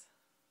offenses.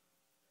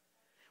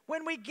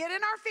 When we get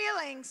in our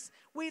feelings,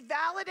 we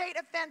validate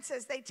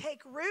offenses. They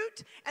take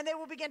root, and they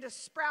will begin to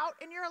sprout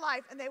in your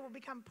life, and they will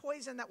become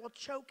poison that will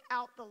choke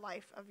out the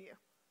life of you.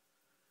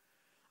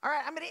 All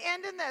right, I'm going to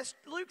end in this.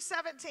 Luke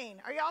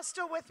 17. Are y'all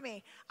still with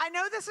me? I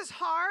know this is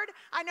hard.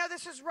 I know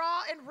this is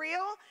raw and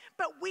real,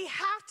 but we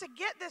have to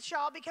get this,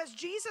 y'all, because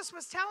Jesus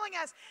was telling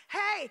us,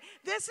 hey,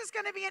 this is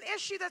going to be an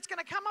issue that's going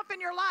to come up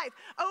in your life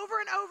over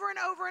and over and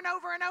over and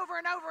over and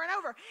over and over and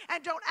over.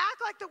 And don't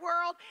act like the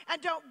world,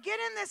 and don't get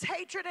in this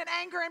hatred and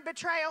anger and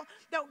betrayal.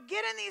 Don't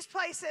get in these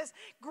places.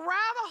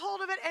 Grab a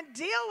hold of it and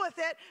deal with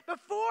it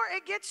before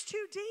it gets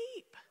too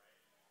deep.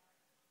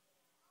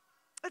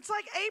 It's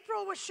like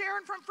April was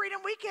sharing from Freedom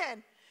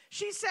Weekend.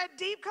 She said,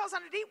 deep calls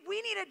on a deep.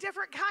 We need a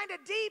different kind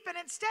of deep. And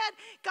instead,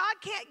 God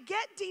can't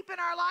get deep in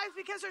our lives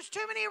because there's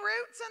too many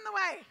roots in the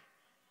way.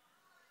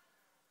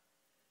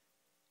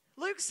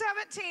 Luke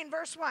 17,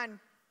 verse 1.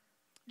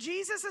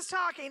 Jesus is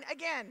talking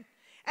again.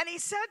 And he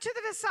said to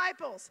the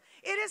disciples,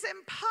 it is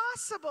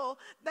impossible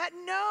that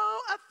no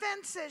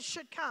offenses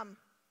should come.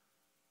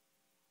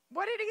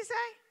 What did he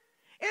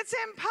say? It's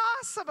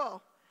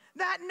impossible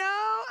that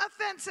no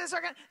offenses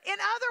are going to, in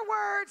other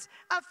words,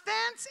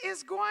 offense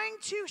is going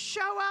to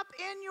show up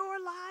in your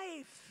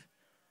life.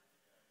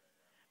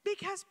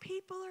 Because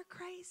people are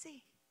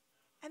crazy.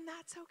 And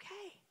that's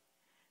okay.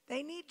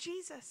 They need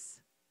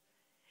Jesus.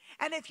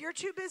 And if you're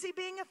too busy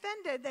being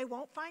offended, they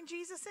won't find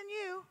Jesus in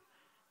you.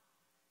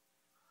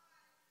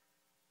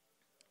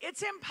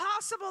 It's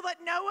impossible that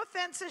no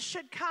offenses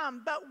should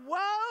come, but woe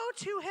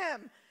to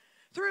him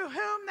through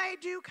whom they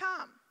do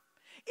come.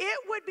 It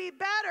would be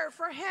better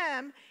for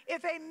him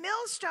if a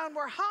millstone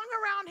were hung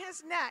around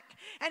his neck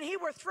and he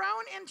were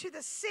thrown into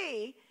the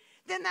sea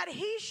than that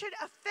he should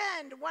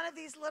offend one of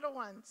these little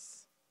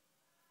ones.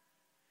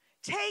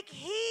 Take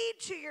heed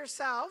to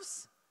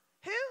yourselves.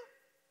 Who?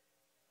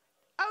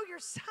 Oh,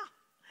 yourself.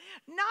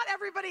 Not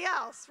everybody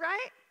else,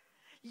 right?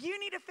 You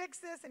need to fix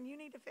this, and you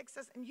need to fix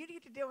this, and you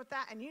need to deal with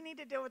that, and you need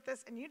to deal with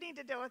this, and you need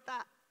to deal with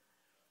that.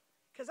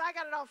 Because I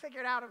got it all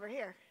figured out over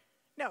here.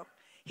 No.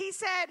 He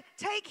said,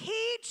 take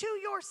heed to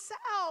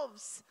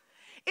yourselves.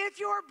 If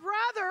your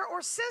brother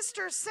or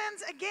sister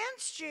sins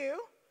against you,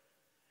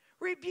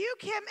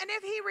 rebuke him, and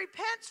if he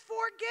repents,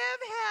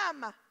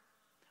 forgive him.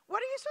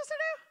 What are you supposed to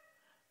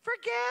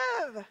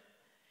do? Forgive.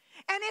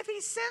 And if he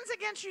sins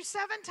against you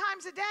 7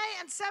 times a day,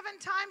 and 7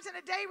 times in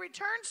a day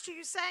returns to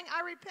you saying,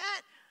 I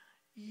repent,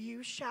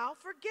 you shall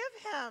forgive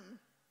him.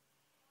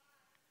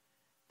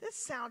 This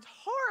sounds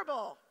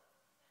horrible.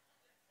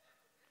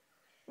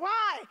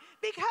 Why?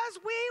 Because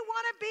we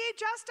want to be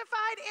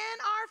justified in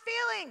our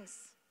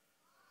feelings.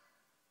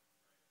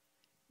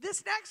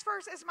 This next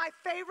verse is my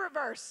favorite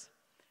verse.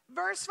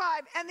 Verse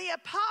 5, and the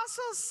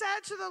apostles said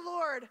to the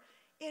Lord,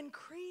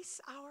 increase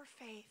our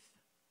faith.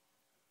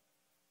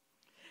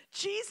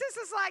 Jesus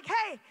is like,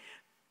 hey,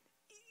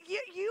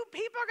 you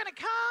people are going to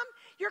come.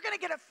 You're going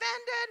to get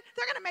offended.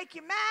 They're going to make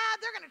you mad.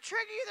 They're going to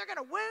trigger you. They're going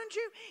to wound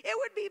you. It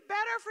would be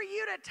better for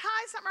you to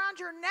tie something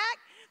around your neck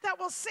that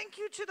will sink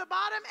you to the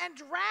bottom and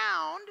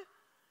drown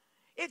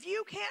if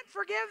you can't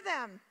forgive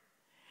them.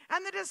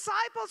 And the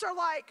disciples are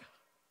like,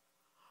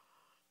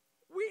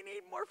 we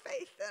need more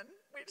faith then.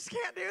 We just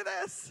can't do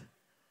this.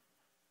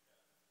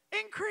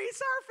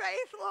 Increase our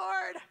faith,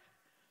 Lord.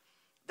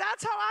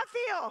 That's how I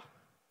feel.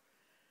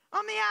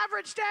 On the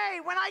average day,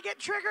 when I get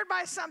triggered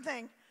by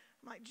something,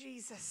 I'm like,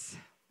 Jesus,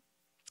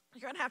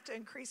 you're going to have to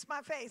increase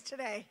my faith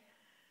today.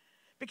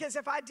 Because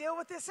if I deal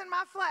with this in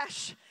my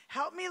flesh,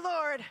 help me,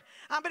 Lord.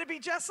 I'm going to be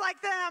just like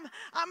them.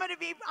 I'm going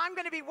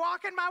to be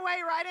walking my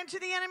way right into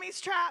the enemy's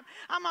trap.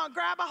 I'm going to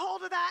grab a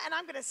hold of that, and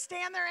I'm going to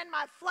stand there in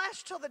my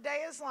flesh till the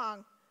day is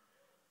long.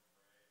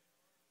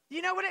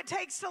 You know what it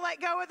takes to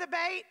let go of the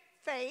bait?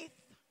 Faith.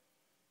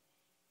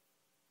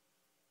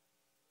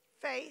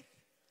 Faith.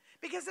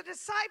 Because the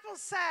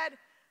disciples said,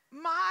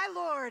 my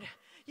Lord,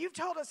 you've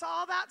told us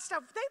all that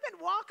stuff. They've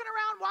been walking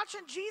around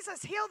watching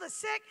Jesus heal the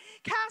sick,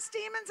 cast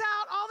demons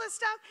out, all this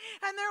stuff.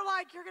 And they're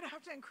like, you're going to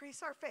have to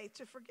increase our faith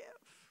to forgive.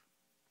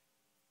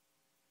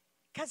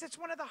 Because it's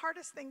one of the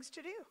hardest things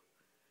to do.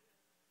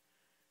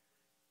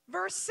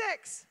 Verse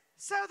 6,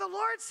 so the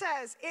Lord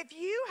says, if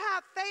you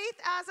have faith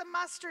as a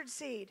mustard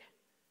seed,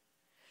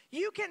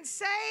 you can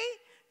say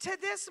to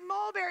this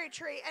mulberry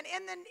tree, and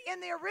in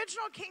the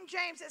original King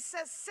James, it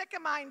says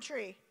sycamine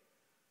tree.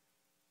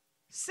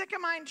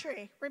 Sycamine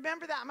tree.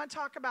 Remember that. I'm going to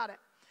talk about it.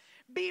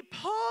 Be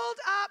pulled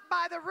up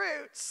by the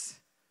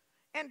roots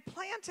and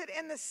planted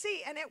in the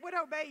sea, and it would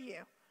obey you.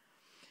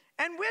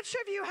 And which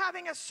of you,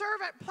 having a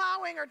servant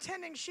plowing or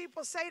tending sheep,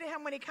 will say to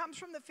him when he comes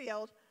from the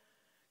field,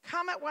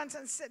 come at once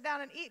and sit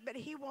down and eat? But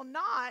he will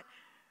not.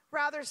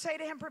 Rather say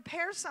to him,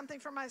 prepare something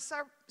for my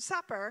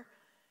supper,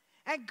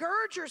 and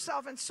gird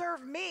yourself and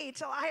serve me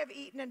till I have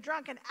eaten and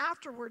drunk, and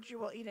afterwards you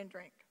will eat and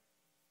drink.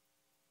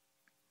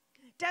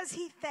 Does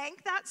he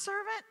thank that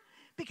servant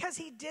because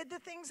he did the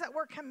things that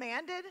were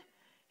commanded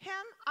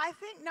him? I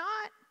think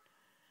not.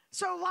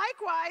 So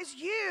likewise,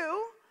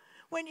 you,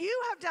 when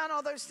you have done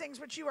all those things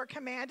which you are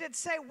commanded,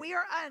 say, we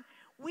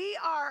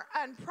are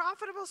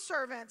unprofitable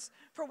servants,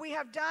 for we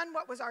have done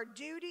what was our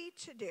duty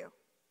to do.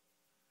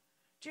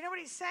 Do you know what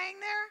he's saying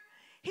there?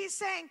 He's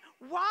saying,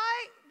 why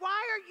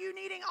are you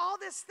needing all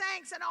this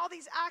thanks and all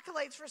these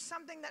accolades for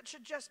something that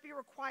should just be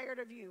required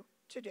of you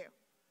to do?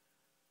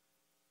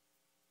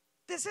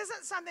 This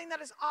isn't something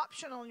that is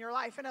optional in your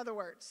life, in other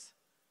words.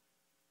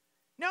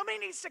 Nobody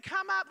needs to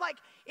come up like,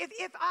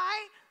 if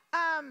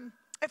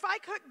I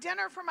cook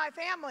dinner for my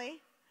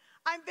family,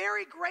 I'm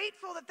very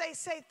grateful that they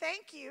say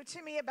thank you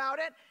to me about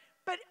it,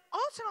 but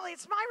ultimately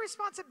it's my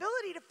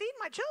responsibility to feed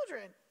my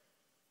children.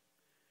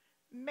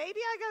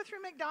 Maybe I go through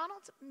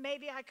McDonald's,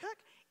 maybe I cook.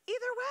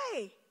 Either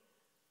way,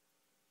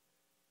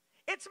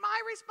 it's my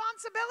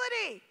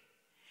responsibility.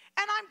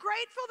 And I'm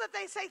grateful that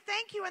they say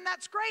thank you, and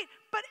that's great.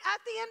 But at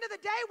the end of the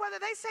day, whether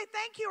they say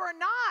thank you or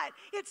not,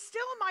 it's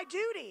still my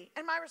duty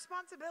and my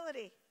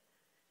responsibility.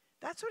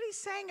 That's what he's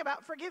saying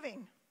about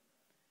forgiving.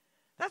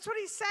 That's what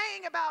he's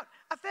saying about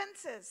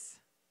offenses.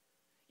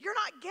 You're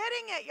not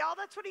getting it, y'all.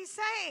 That's what he's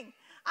saying.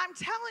 I'm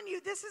telling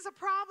you, this is a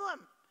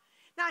problem.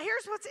 Now,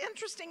 here's what's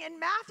interesting. In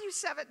Matthew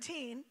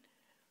 17,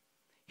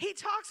 he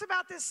talks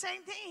about this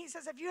same thing. He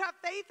says, if you have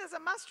faith as a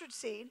mustard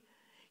seed,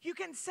 you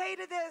can say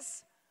to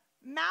this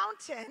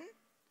mountain,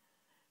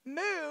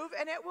 move,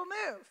 and it will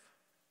move.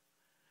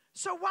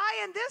 So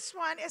why in this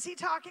one is he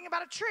talking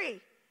about a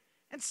tree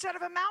instead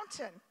of a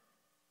mountain?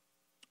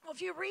 Well,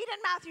 if you read in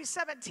Matthew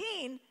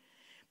 17,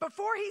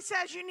 before he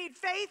says you need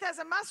faith as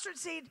a mustard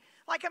seed,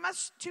 like a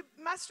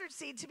mustard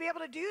seed to be able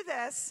to do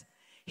this,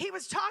 he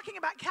was talking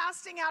about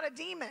casting out a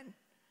demon.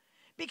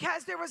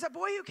 Because there was a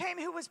boy who came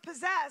who was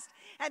possessed,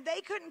 and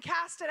they couldn't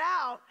cast it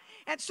out.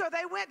 And so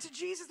they went to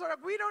Jesus. They're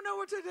like, we don't know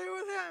what to do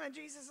with him. And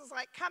Jesus is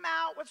like, come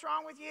out. What's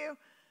wrong with you?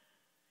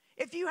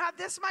 If you have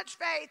this much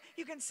faith,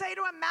 you can say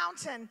to a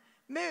mountain,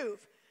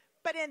 move.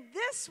 But in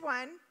this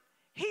one,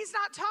 he's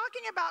not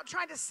talking about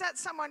trying to set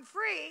someone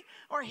free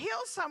or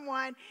heal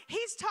someone.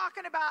 He's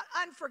talking about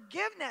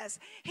unforgiveness.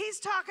 He's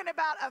talking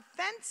about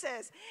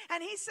offenses.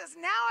 And he says,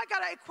 now I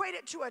got to equate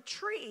it to a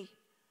tree.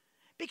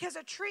 Because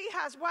a tree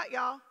has what,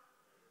 y'all?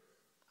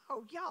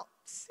 Oh, y'all,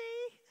 see?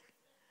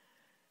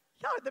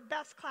 Y'all are the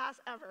best class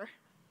ever.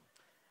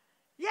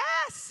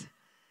 Yes,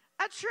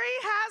 a tree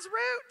has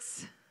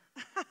roots.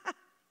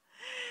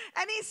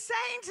 And he's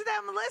saying to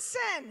them,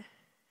 listen,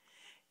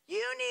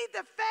 you need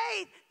the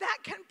faith that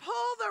can pull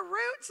the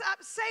roots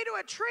up. Say to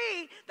a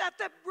tree that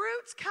the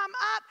roots come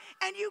up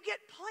and you get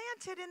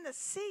planted in the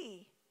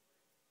sea.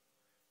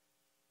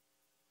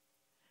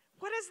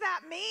 What does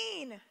that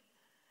mean?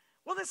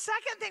 Well, the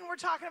second thing we're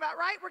talking about,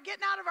 right? We're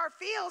getting out of our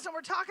fields and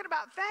we're talking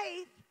about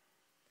faith.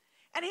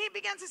 And he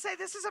begins to say,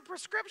 this is a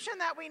prescription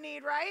that we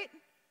need, right?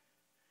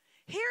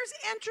 Here's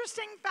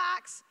interesting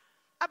facts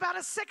about a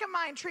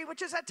sycamine tree,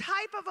 which is a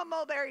type of a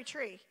mulberry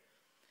tree.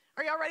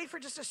 Are y'all ready for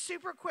just a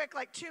super quick,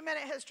 like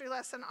 2-minute history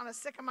lesson on a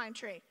sycamine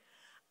tree?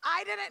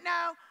 I didn't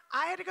know.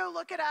 I had to go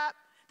look it up.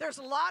 There's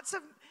lots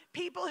of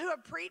people who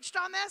have preached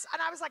on this,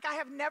 and I was like, I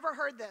have never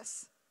heard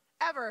this,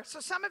 ever. So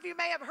some of you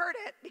may have heard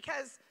it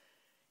because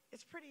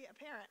it's pretty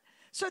apparent.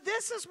 So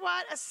this is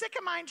what a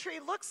sycamine tree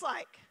looks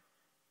like,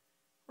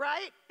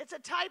 right? It's a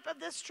type of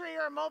this tree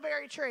or a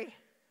mulberry tree.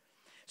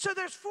 So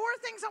there's 4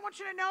 things I want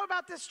you to know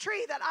about this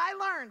tree that I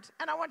learned,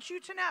 and I want you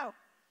to know.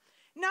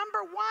 Number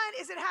 1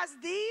 is it has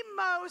the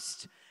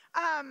most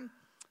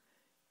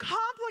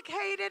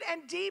complicated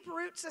and deep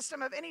root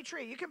system of any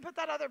tree. You can put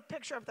that other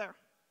picture up there.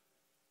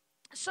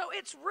 So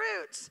its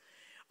roots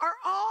are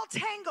all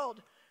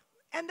tangled,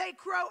 and they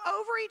grow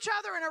over each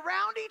other and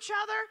around each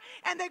other,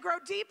 and they grow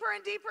deeper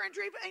and deeper and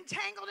deeper, and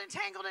tangled and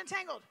tangled and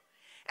tangled.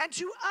 And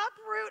to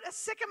uproot a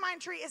sycamine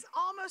tree is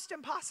almost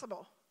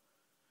impossible.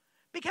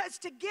 Because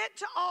to get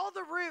to all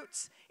the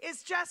roots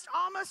is just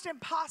almost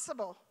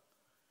impossible.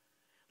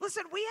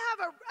 Listen, we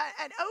have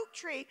an oak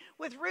tree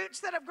with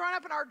roots that have grown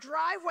up, and our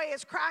driveway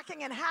is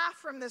cracking in half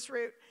from this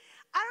root.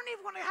 I don't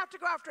even want to have to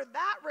go after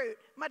that root,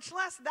 much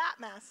less that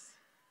mess.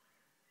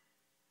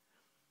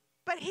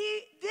 But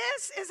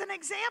this is an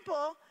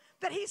example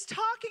that he's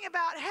talking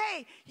about,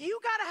 hey, you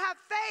got to have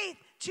faith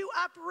to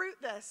uproot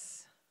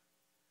this.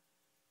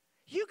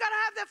 You got to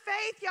have the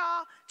faith,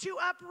 y'all, to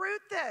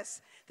uproot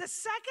this. The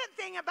second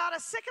thing about a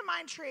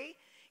sycamine tree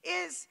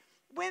is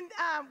when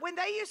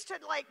they used to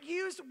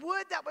use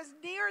wood that was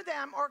near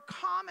them, or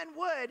common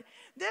wood,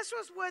 this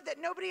was wood that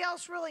nobody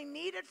else really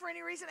needed for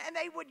any reason, and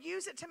they would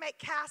use it to make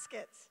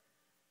caskets.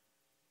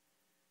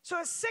 So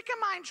a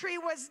sycamine tree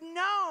was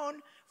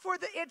known for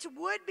its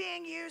wood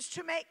being used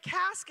to make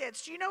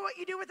caskets. Do you know what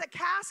you do with a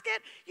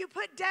casket? You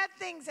put dead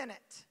things in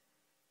it.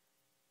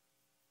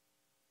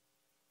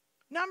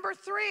 Number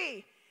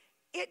 3,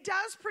 it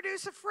does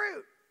produce a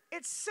fruit.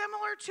 It's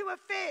similar to a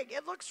fig.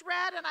 It looks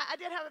red, and I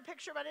did have a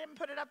picture, but I didn't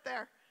put it up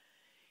there.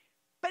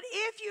 But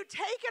if you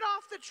take it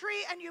off the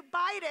tree and you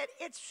bite it,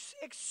 it's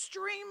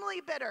extremely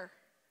bitter.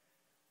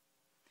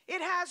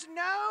 It has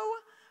no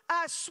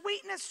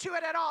sweetness to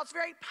it at all. It's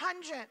very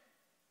pungent.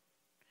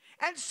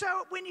 And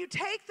so when you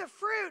take the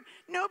fruit,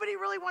 nobody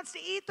really wants to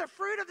eat the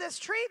fruit of this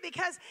tree,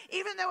 because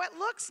even though it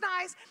looks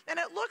nice and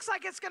it looks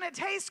like it's going to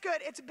taste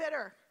good, it's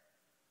bitter.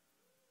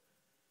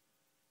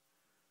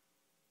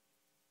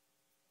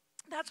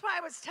 That's why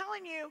I was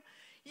telling you,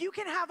 you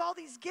can have all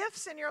these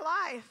gifts in your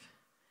life,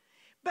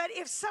 but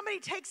if somebody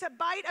takes a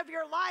bite of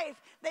your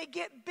life, they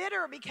get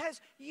bitter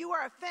because you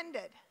are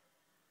offended.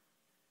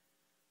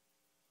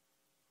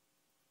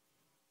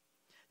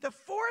 The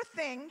 4th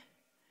thing,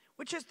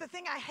 which is the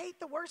thing I hate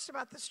the worst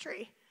about this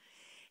tree,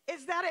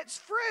 is that its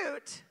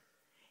fruit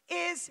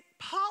is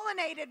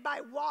pollinated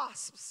by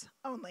wasps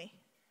only.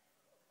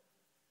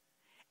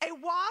 A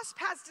wasp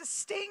has to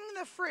sting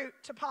the fruit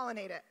to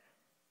pollinate it.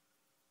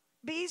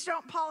 Bees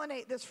don't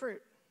pollinate this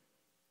fruit.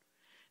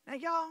 Now,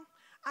 y'all,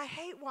 I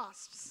hate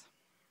wasps.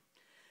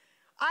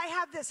 I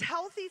have this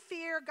healthy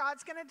fear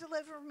God's going to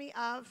deliver me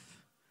of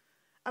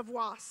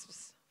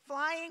wasps.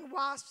 Flying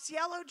wasps,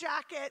 yellow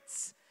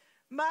jackets,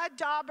 mud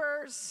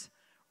daubers,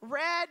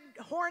 red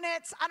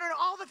hornets, I don't know,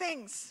 all the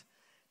things.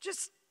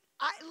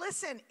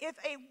 Listen, if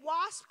a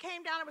wasp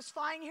came down and was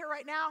flying here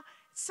right now,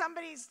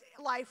 somebody's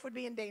life would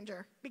be in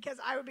danger, because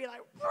I would be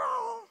like,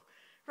 whoa,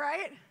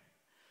 right?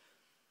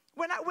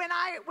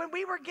 When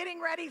we were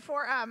getting ready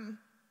for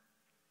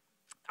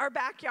our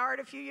backyard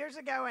a few years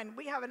ago, and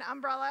we have an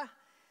umbrella,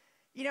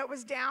 it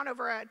was down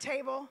over a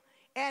table,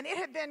 and it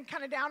had been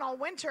kind of down all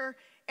winter,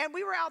 and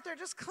we were out there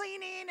just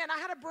cleaning, and I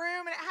had a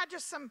broom, and it had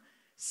just some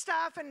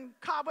stuff and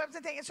cobwebs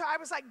and things, and so I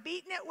was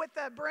beating it with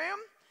the broom,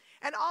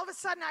 and all of a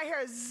sudden I hear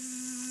a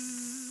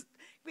zzz,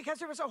 because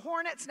there was a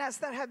hornet's nest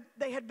that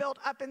they had built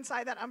up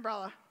inside that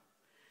umbrella.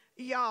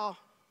 Y'all.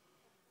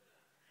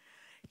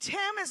 Tim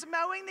is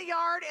mowing the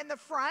yard in the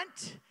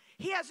front.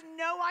 He has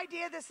no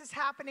idea this is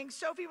happening.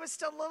 Sophie was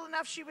still little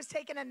enough. She was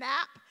taking a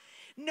nap.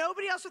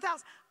 Nobody else was out.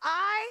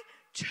 I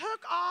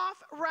took off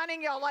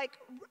running, y'all, like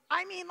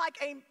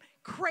a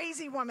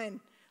crazy woman.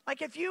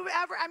 If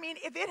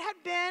it had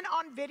been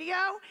on video,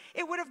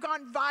 it would have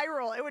gone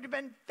viral. It would have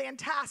been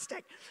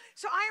fantastic.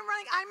 So I am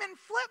running. I'm in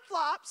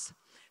flip-flops.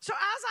 So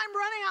as I'm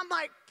running, I'm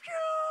like,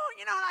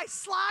 pew, and I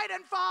slide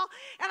and fall,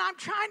 and I'm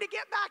trying to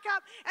get back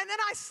up, and then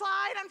I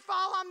slide and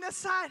fall on this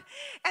side,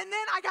 and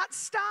then I got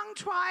stung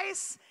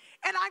twice,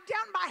 and I'm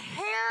down. My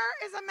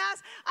hair is a mess.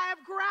 I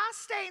have grass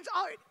stains.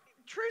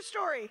 True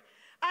story.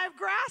 I have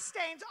grass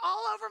stains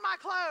all over my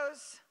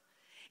clothes.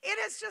 It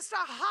is just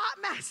a hot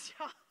mess,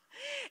 y'all.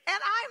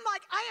 And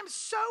I am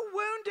so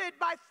wounded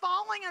by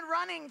falling and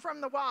running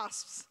from the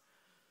wasps.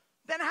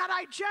 Then had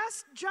I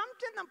just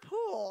jumped in the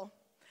pool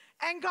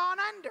and gone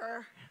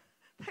under,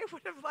 they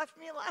would have left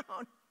me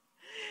alone.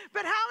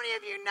 But how many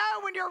of you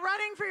know when you're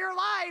running for your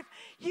life,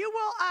 you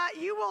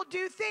will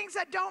do things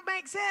that don't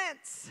make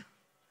sense?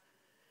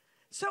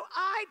 So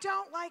I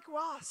don't like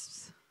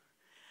wasps.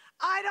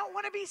 I don't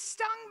want to be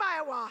stung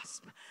by a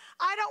wasp.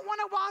 I don't want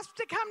a wasp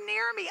to come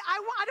near me. I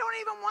don't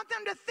even want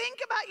them to think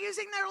about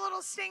using their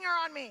little stinger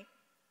on me.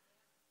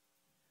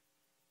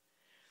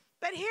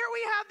 But here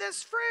we have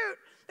this fruit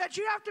that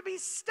you have to be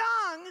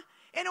stung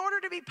in order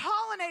to be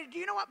pollinated. Do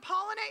you know what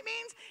pollinate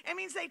means? It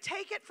means they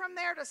take it from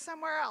there to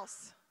somewhere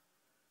else.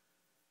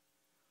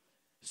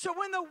 So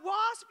when the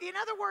wasp, in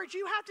other words,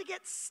 you have to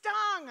get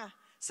stung.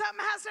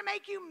 Something has to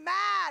make you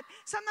mad.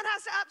 Something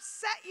has to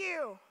upset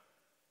you.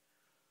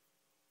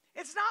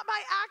 It's not by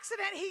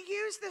accident he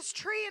used this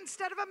tree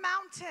instead of a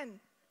mountain.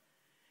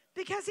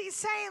 Because he's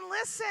saying,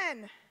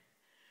 listen,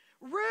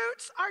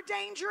 roots are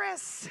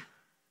dangerous.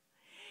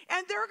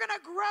 And they're going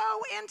to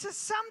grow into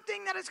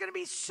something that is going to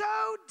be so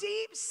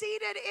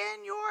deep-seated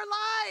in your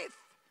life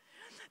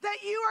that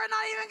you are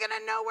not even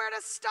going to know where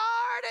to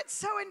start. It's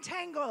so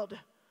entangled.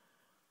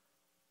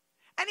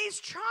 And he's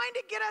trying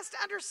to get us to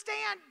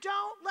understand,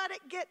 don't let it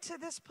get to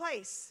this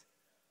place.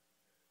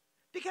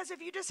 Because if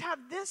you just have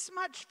this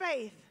much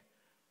faith,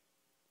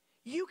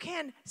 you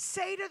can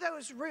say to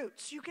those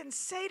roots, you can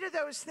say to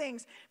those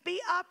things, be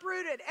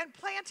uprooted and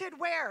planted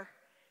where?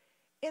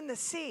 In the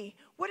sea.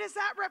 What does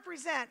that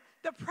represent?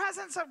 The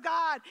presence of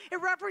God. It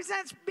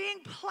represents being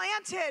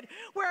planted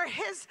where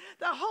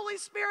the Holy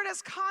Spirit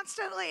is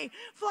constantly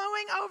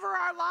flowing over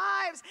our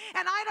lives.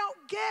 And I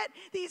don't get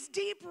these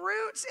deep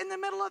roots in the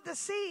middle of the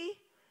sea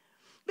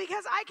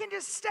because I can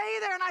just stay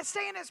there and I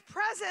stay in his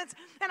presence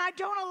and I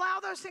don't allow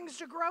those things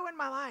to grow in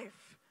my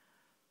life.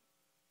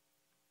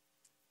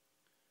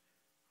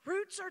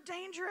 Roots are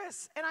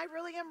dangerous, and I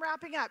really am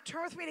wrapping up.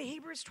 Turn with me to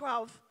Hebrews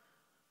 12.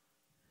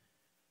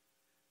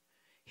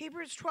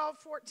 Hebrews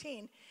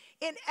 12:14.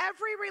 In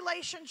every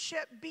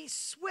relationship, be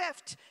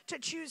swift to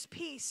choose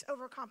peace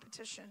over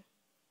competition,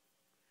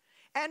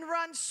 and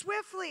run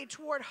swiftly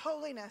toward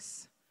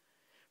holiness.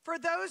 For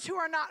those who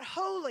are not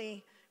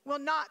holy will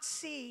not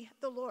see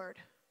the Lord.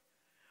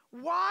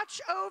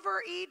 Watch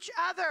over each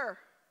other.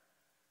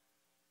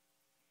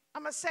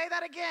 I'm going to say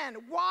that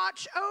again.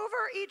 Watch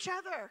over each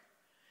other,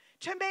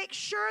 to make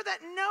sure that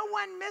no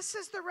one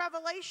misses the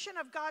revelation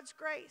of God's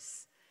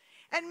grace,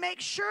 and make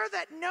sure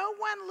that no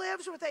one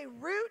lives with a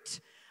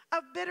root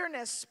of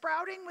bitterness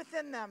sprouting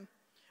within them,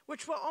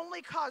 which will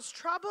only cause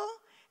trouble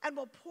and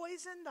will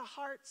poison the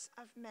hearts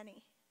of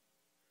many.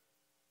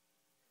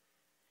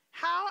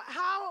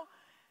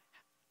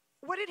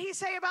 What did he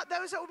say about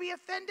those that will be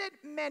offended?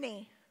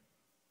 Many.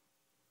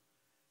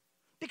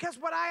 Because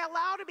what I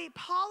allow to be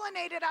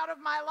pollinated out of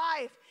my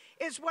life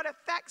is what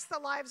affects the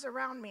lives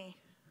around me.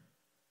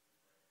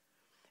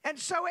 And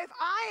so if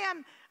I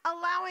am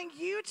allowing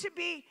you to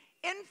be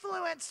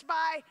influenced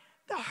by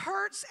the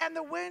hurts and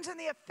the wounds and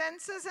the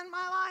offenses in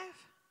my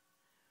life,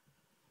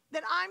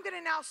 then I'm going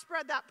to now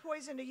spread that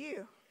poison to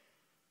you.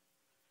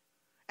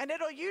 And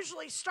it'll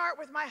usually start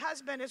with my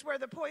husband, is where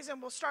the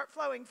poison will start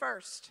flowing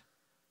first.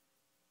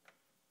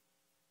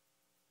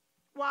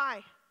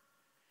 Why?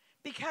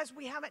 Because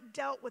we haven't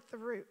dealt with the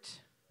root.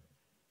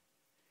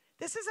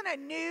 This isn't a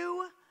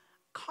new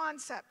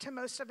concept to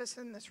most of us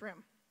in this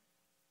room.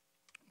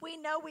 We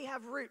know we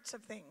have roots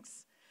of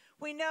things.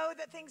 We know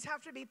that things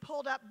have to be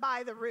pulled up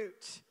by the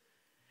root.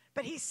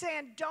 But he's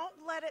saying, don't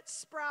let it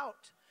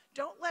sprout.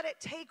 Don't let it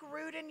take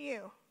root in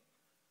you.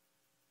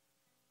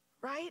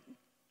 Right?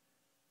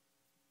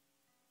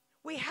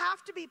 We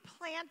have to be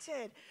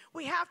planted.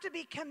 We have to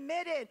be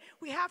committed.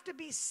 We have to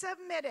be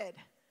submitted.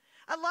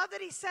 I love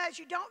that he says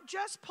you don't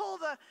just pull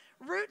the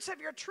roots of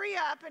your tree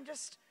up and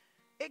just,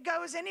 it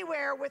goes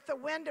anywhere with the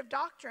wind of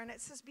doctrine. It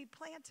says be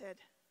planted.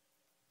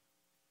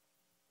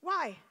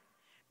 Why?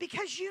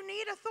 Because you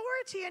need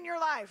authority in your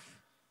life.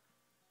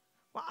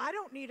 Well, I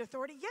don't need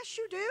authority. Yes,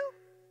 you do.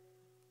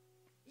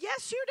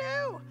 Yes, you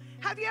do.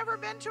 Have you ever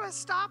been to a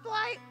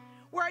stoplight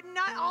where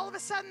not all of a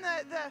sudden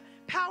the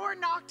power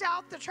knocked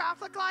out the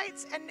traffic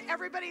lights and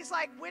everybody's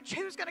like,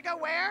 who's going to go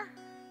where?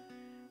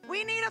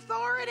 We need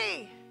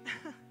authority.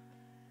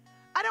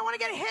 I don't want to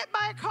get hit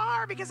by a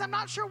car because I'm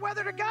not sure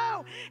whether to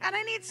go. And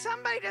I need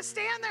somebody to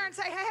stand there and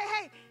say,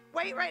 hey,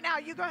 wait right now.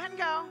 You go ahead and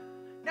go.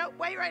 No,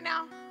 wait right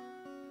now.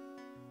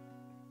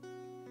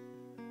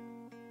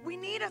 We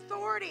need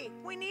authority.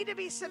 We need to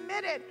be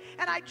submitted.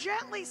 And I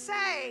gently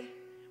say,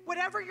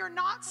 whatever you're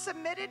not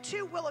submitted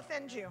to will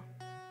offend you.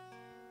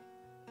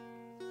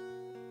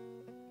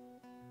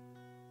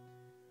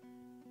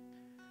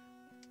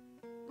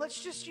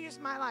 Let's just use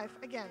my life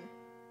again.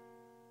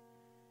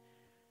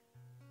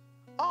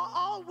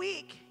 All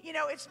week,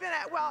 it's been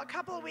a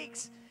couple of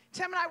weeks.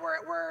 Tim and I,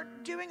 we're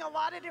doing a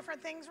lot of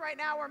different things right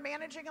now. We're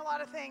managing a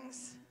lot of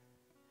things.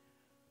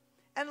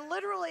 And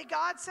literally,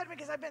 God said to me,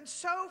 because I've been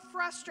so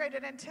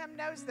frustrated, and Tim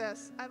knows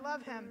this, I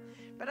love him,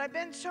 but I've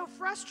been so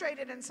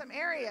frustrated in some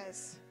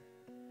areas.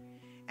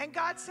 And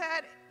God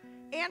said,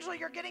 Angela,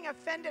 you're getting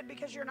offended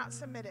because you're not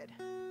submitted.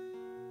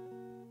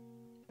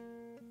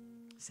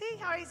 See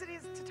how easy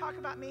it is to talk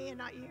about me and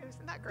not you?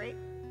 Isn't that great?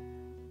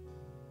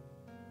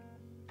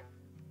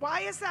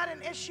 Why is that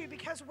an issue?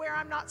 Because where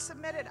I'm not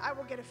submitted, I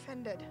will get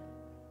offended.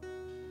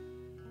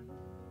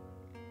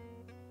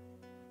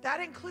 That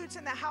includes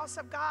in the house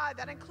of God.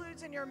 That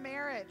includes in your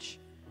marriage.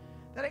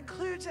 That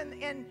includes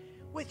in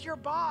with your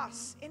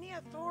boss, any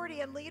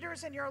authority and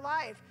leaders in your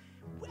life.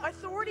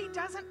 Authority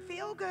doesn't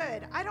feel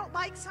good. I don't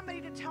like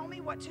somebody to tell me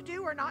what to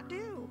do or not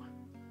do.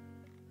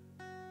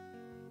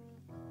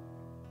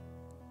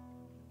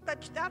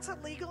 But that's a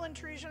legal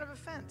intrusion of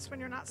offense when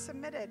you're not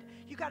submitted.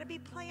 You got to be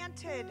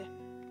planted.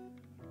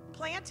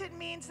 Planted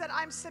means that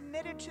I'm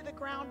submitted to the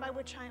ground by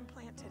which I am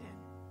planted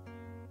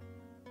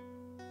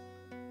in.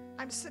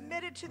 I'm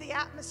submitted to the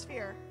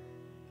atmosphere,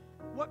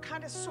 what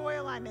kind of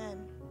soil I'm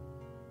in.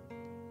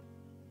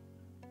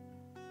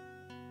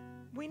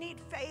 We need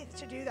faith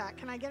to do that.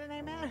 Can I get an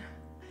amen?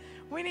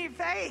 We need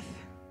faith.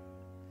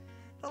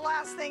 The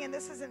last thing, and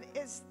this is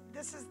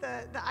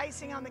the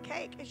icing on the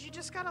cake, is you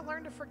just got to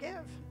learn to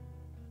forgive.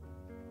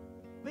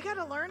 We got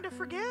to learn to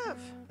forgive.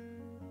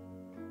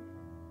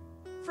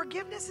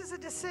 Forgiveness is a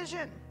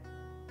decision.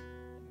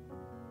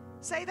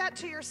 Say that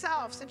to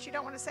yourself since you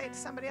don't want to say it to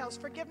somebody else.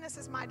 Forgiveness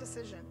is my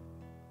decision.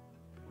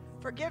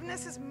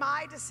 Forgiveness is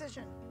my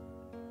decision.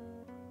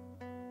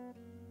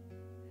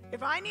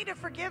 If I need to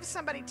forgive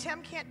somebody,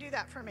 Tim can't do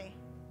that for me.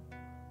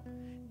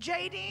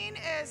 Jadine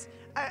is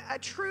a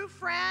true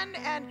friend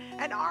and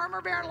an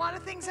armor bearer and a lot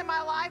of things in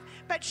my life,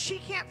 but she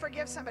can't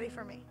forgive somebody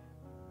for me.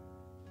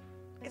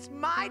 It's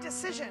my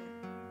decision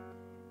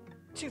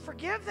to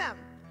forgive them.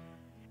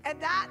 And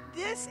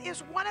this is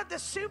one of the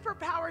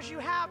superpowers you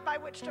have by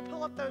which to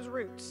pull up those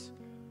roots,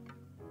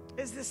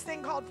 is this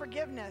thing called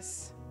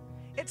forgiveness.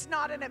 It's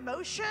not an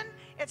emotion.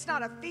 It's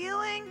not a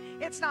feeling.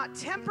 It's not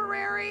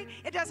temporary.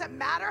 It doesn't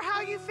matter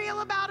how you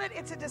feel about it.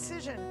 It's a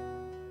decision.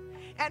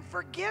 And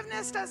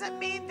forgiveness doesn't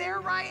mean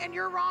they're right and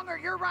you're wrong, or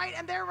you're right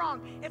and they're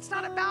wrong. It's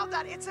not about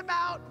that. It's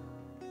about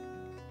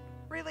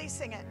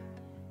releasing it.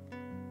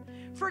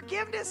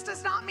 Forgiveness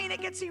does not mean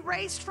it gets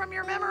erased from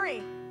your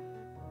memory.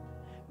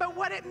 But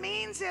what it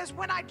means is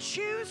when I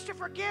choose to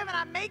forgive and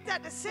I make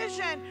that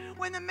decision,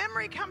 when the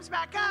memory comes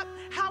back up,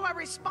 how I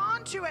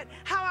respond to it,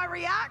 how I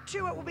react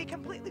to it will be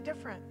completely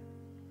different.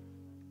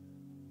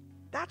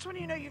 That's when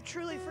you know you've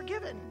truly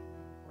forgiven.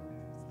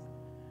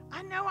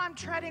 I know I'm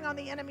treading on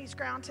the enemy's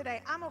ground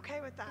today. I'm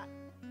okay with that.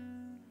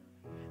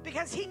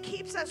 Because he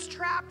keeps us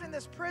trapped in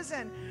this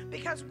prison,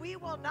 because we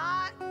will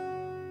not,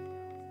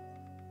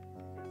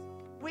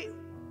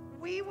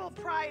 we will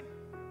pry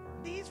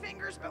these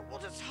fingers, but we'll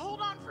just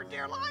hold on for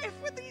dear life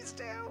with these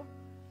two.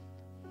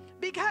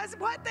 Because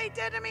what they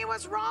did to me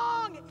was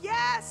wrong.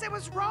 Yes, it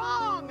was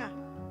wrong.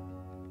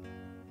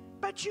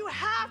 But you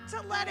have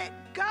to let it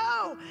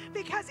go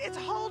because it's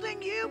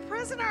holding you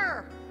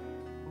prisoner.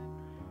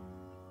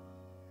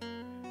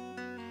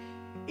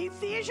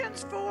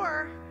 Ephesians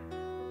 4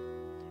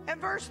 and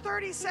verse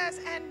 30 says,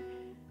 "And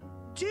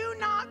do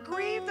not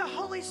grieve the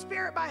Holy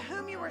Spirit, by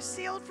whom you were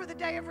sealed for the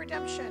day of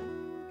redemption.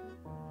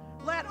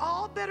 Let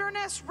all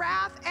bitterness,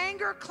 wrath,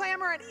 anger,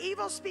 clamor, and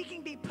evil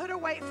speaking be put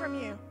away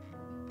from you.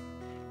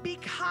 Be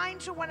kind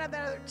to one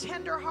another,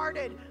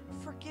 tender-hearted,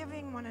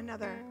 forgiving one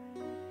another,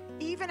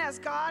 even as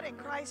God in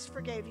Christ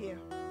forgave you."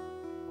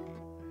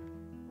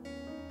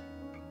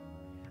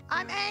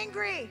 I'm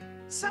angry.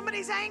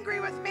 Somebody's angry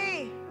with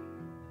me.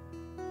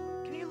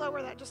 Can you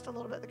lower that just a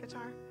little bit, the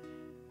guitar?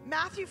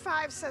 Matthew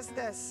 5 says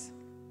this.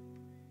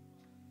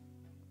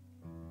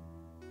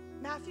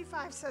 Matthew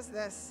 5 says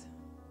this.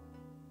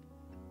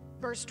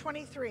 Verse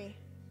 23,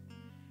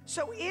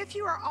 "So if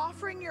you are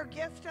offering your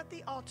gift at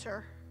the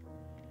altar,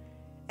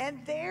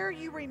 and there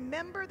you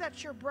remember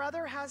that your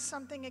brother has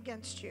something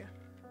against you,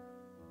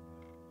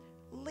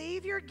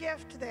 leave your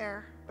gift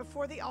there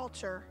before the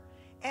altar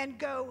and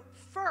go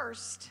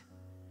first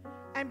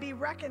and be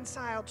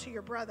reconciled to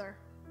your brother,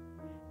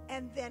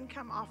 and then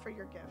come offer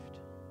your gift."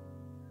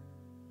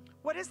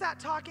 What is that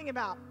talking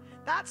about?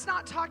 That's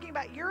not talking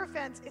about your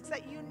offense. It's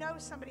that you know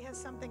somebody has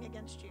something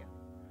against you.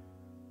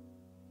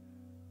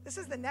 This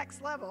is the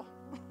next level.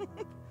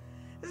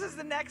 This is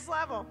the next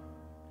level.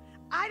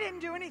 I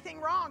didn't do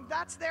anything wrong.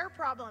 That's their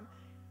problem.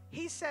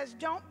 He says,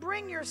 don't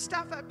bring your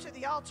stuff up to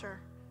the altar.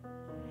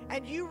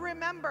 And you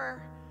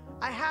remember,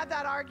 I had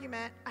that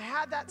argument. I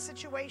had that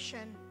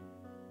situation.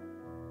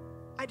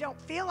 I don't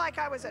feel like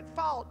I was at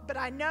fault, but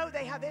I know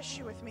they have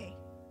issue with me.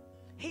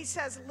 He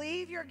says,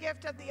 leave your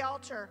gift at the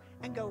altar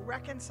and go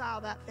reconcile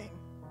that thing.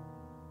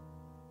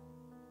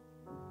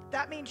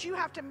 That means you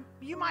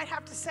might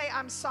have to say,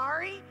 I'm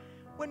sorry,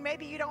 when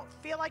maybe you don't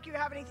feel like you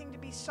have anything to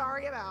be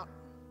sorry about.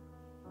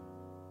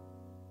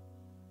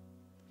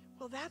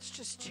 Well, that's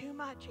just too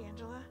much,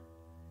 Angela.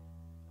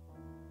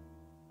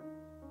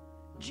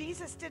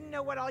 Jesus didn't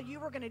know what all you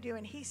were going to do,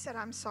 and he said,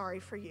 I'm sorry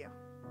for you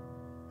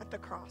at the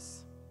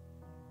cross.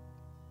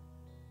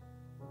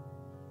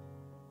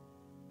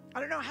 I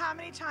don't know how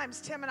many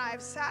times Tim and I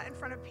have sat in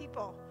front of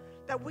people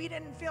that we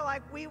didn't feel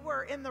like we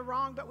were in the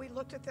wrong, but we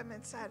looked at them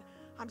and said,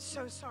 I'm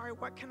so sorry,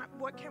 what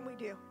can we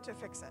do to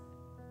fix it?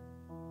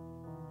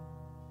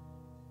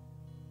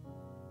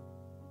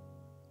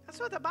 That's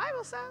what the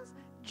Bible says.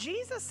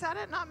 Jesus said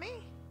it, not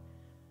me.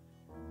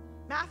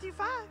 Matthew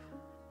 5.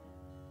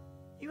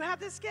 You have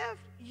this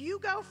gift. You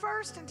go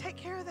first and take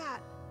care of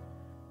that.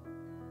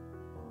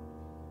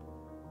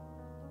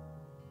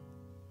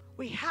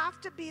 We have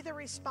to be the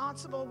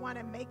responsible one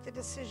and make the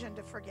decision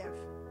to forgive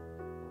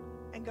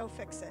and go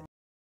fix it.